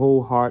with our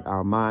whole heart,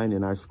 our mind,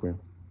 and our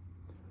strength.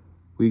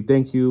 We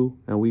thank you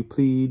and we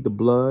plead the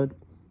blood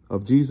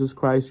of Jesus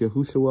Christ,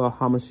 Yahushua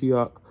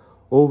HaMashiach,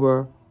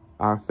 over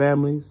our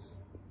families.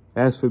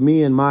 As for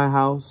me and my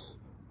house,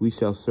 we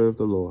shall serve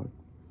the Lord.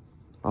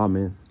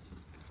 Amen.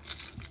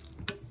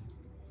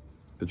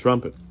 The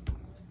trumpet.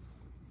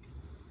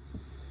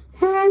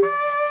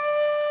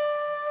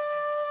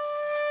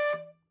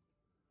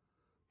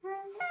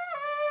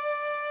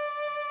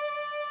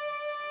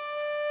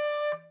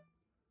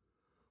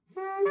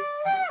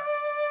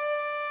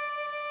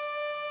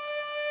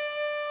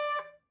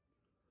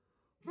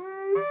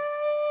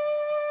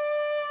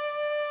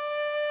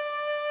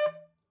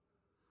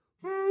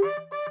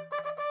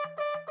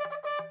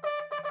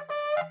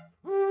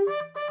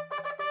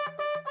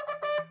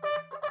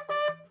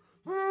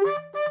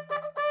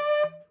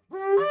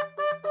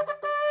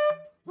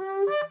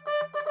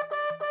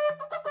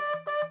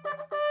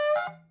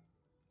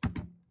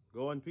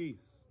 Go in peace.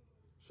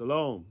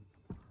 Shalom.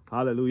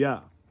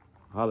 Hallelujah.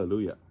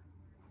 Hallelujah.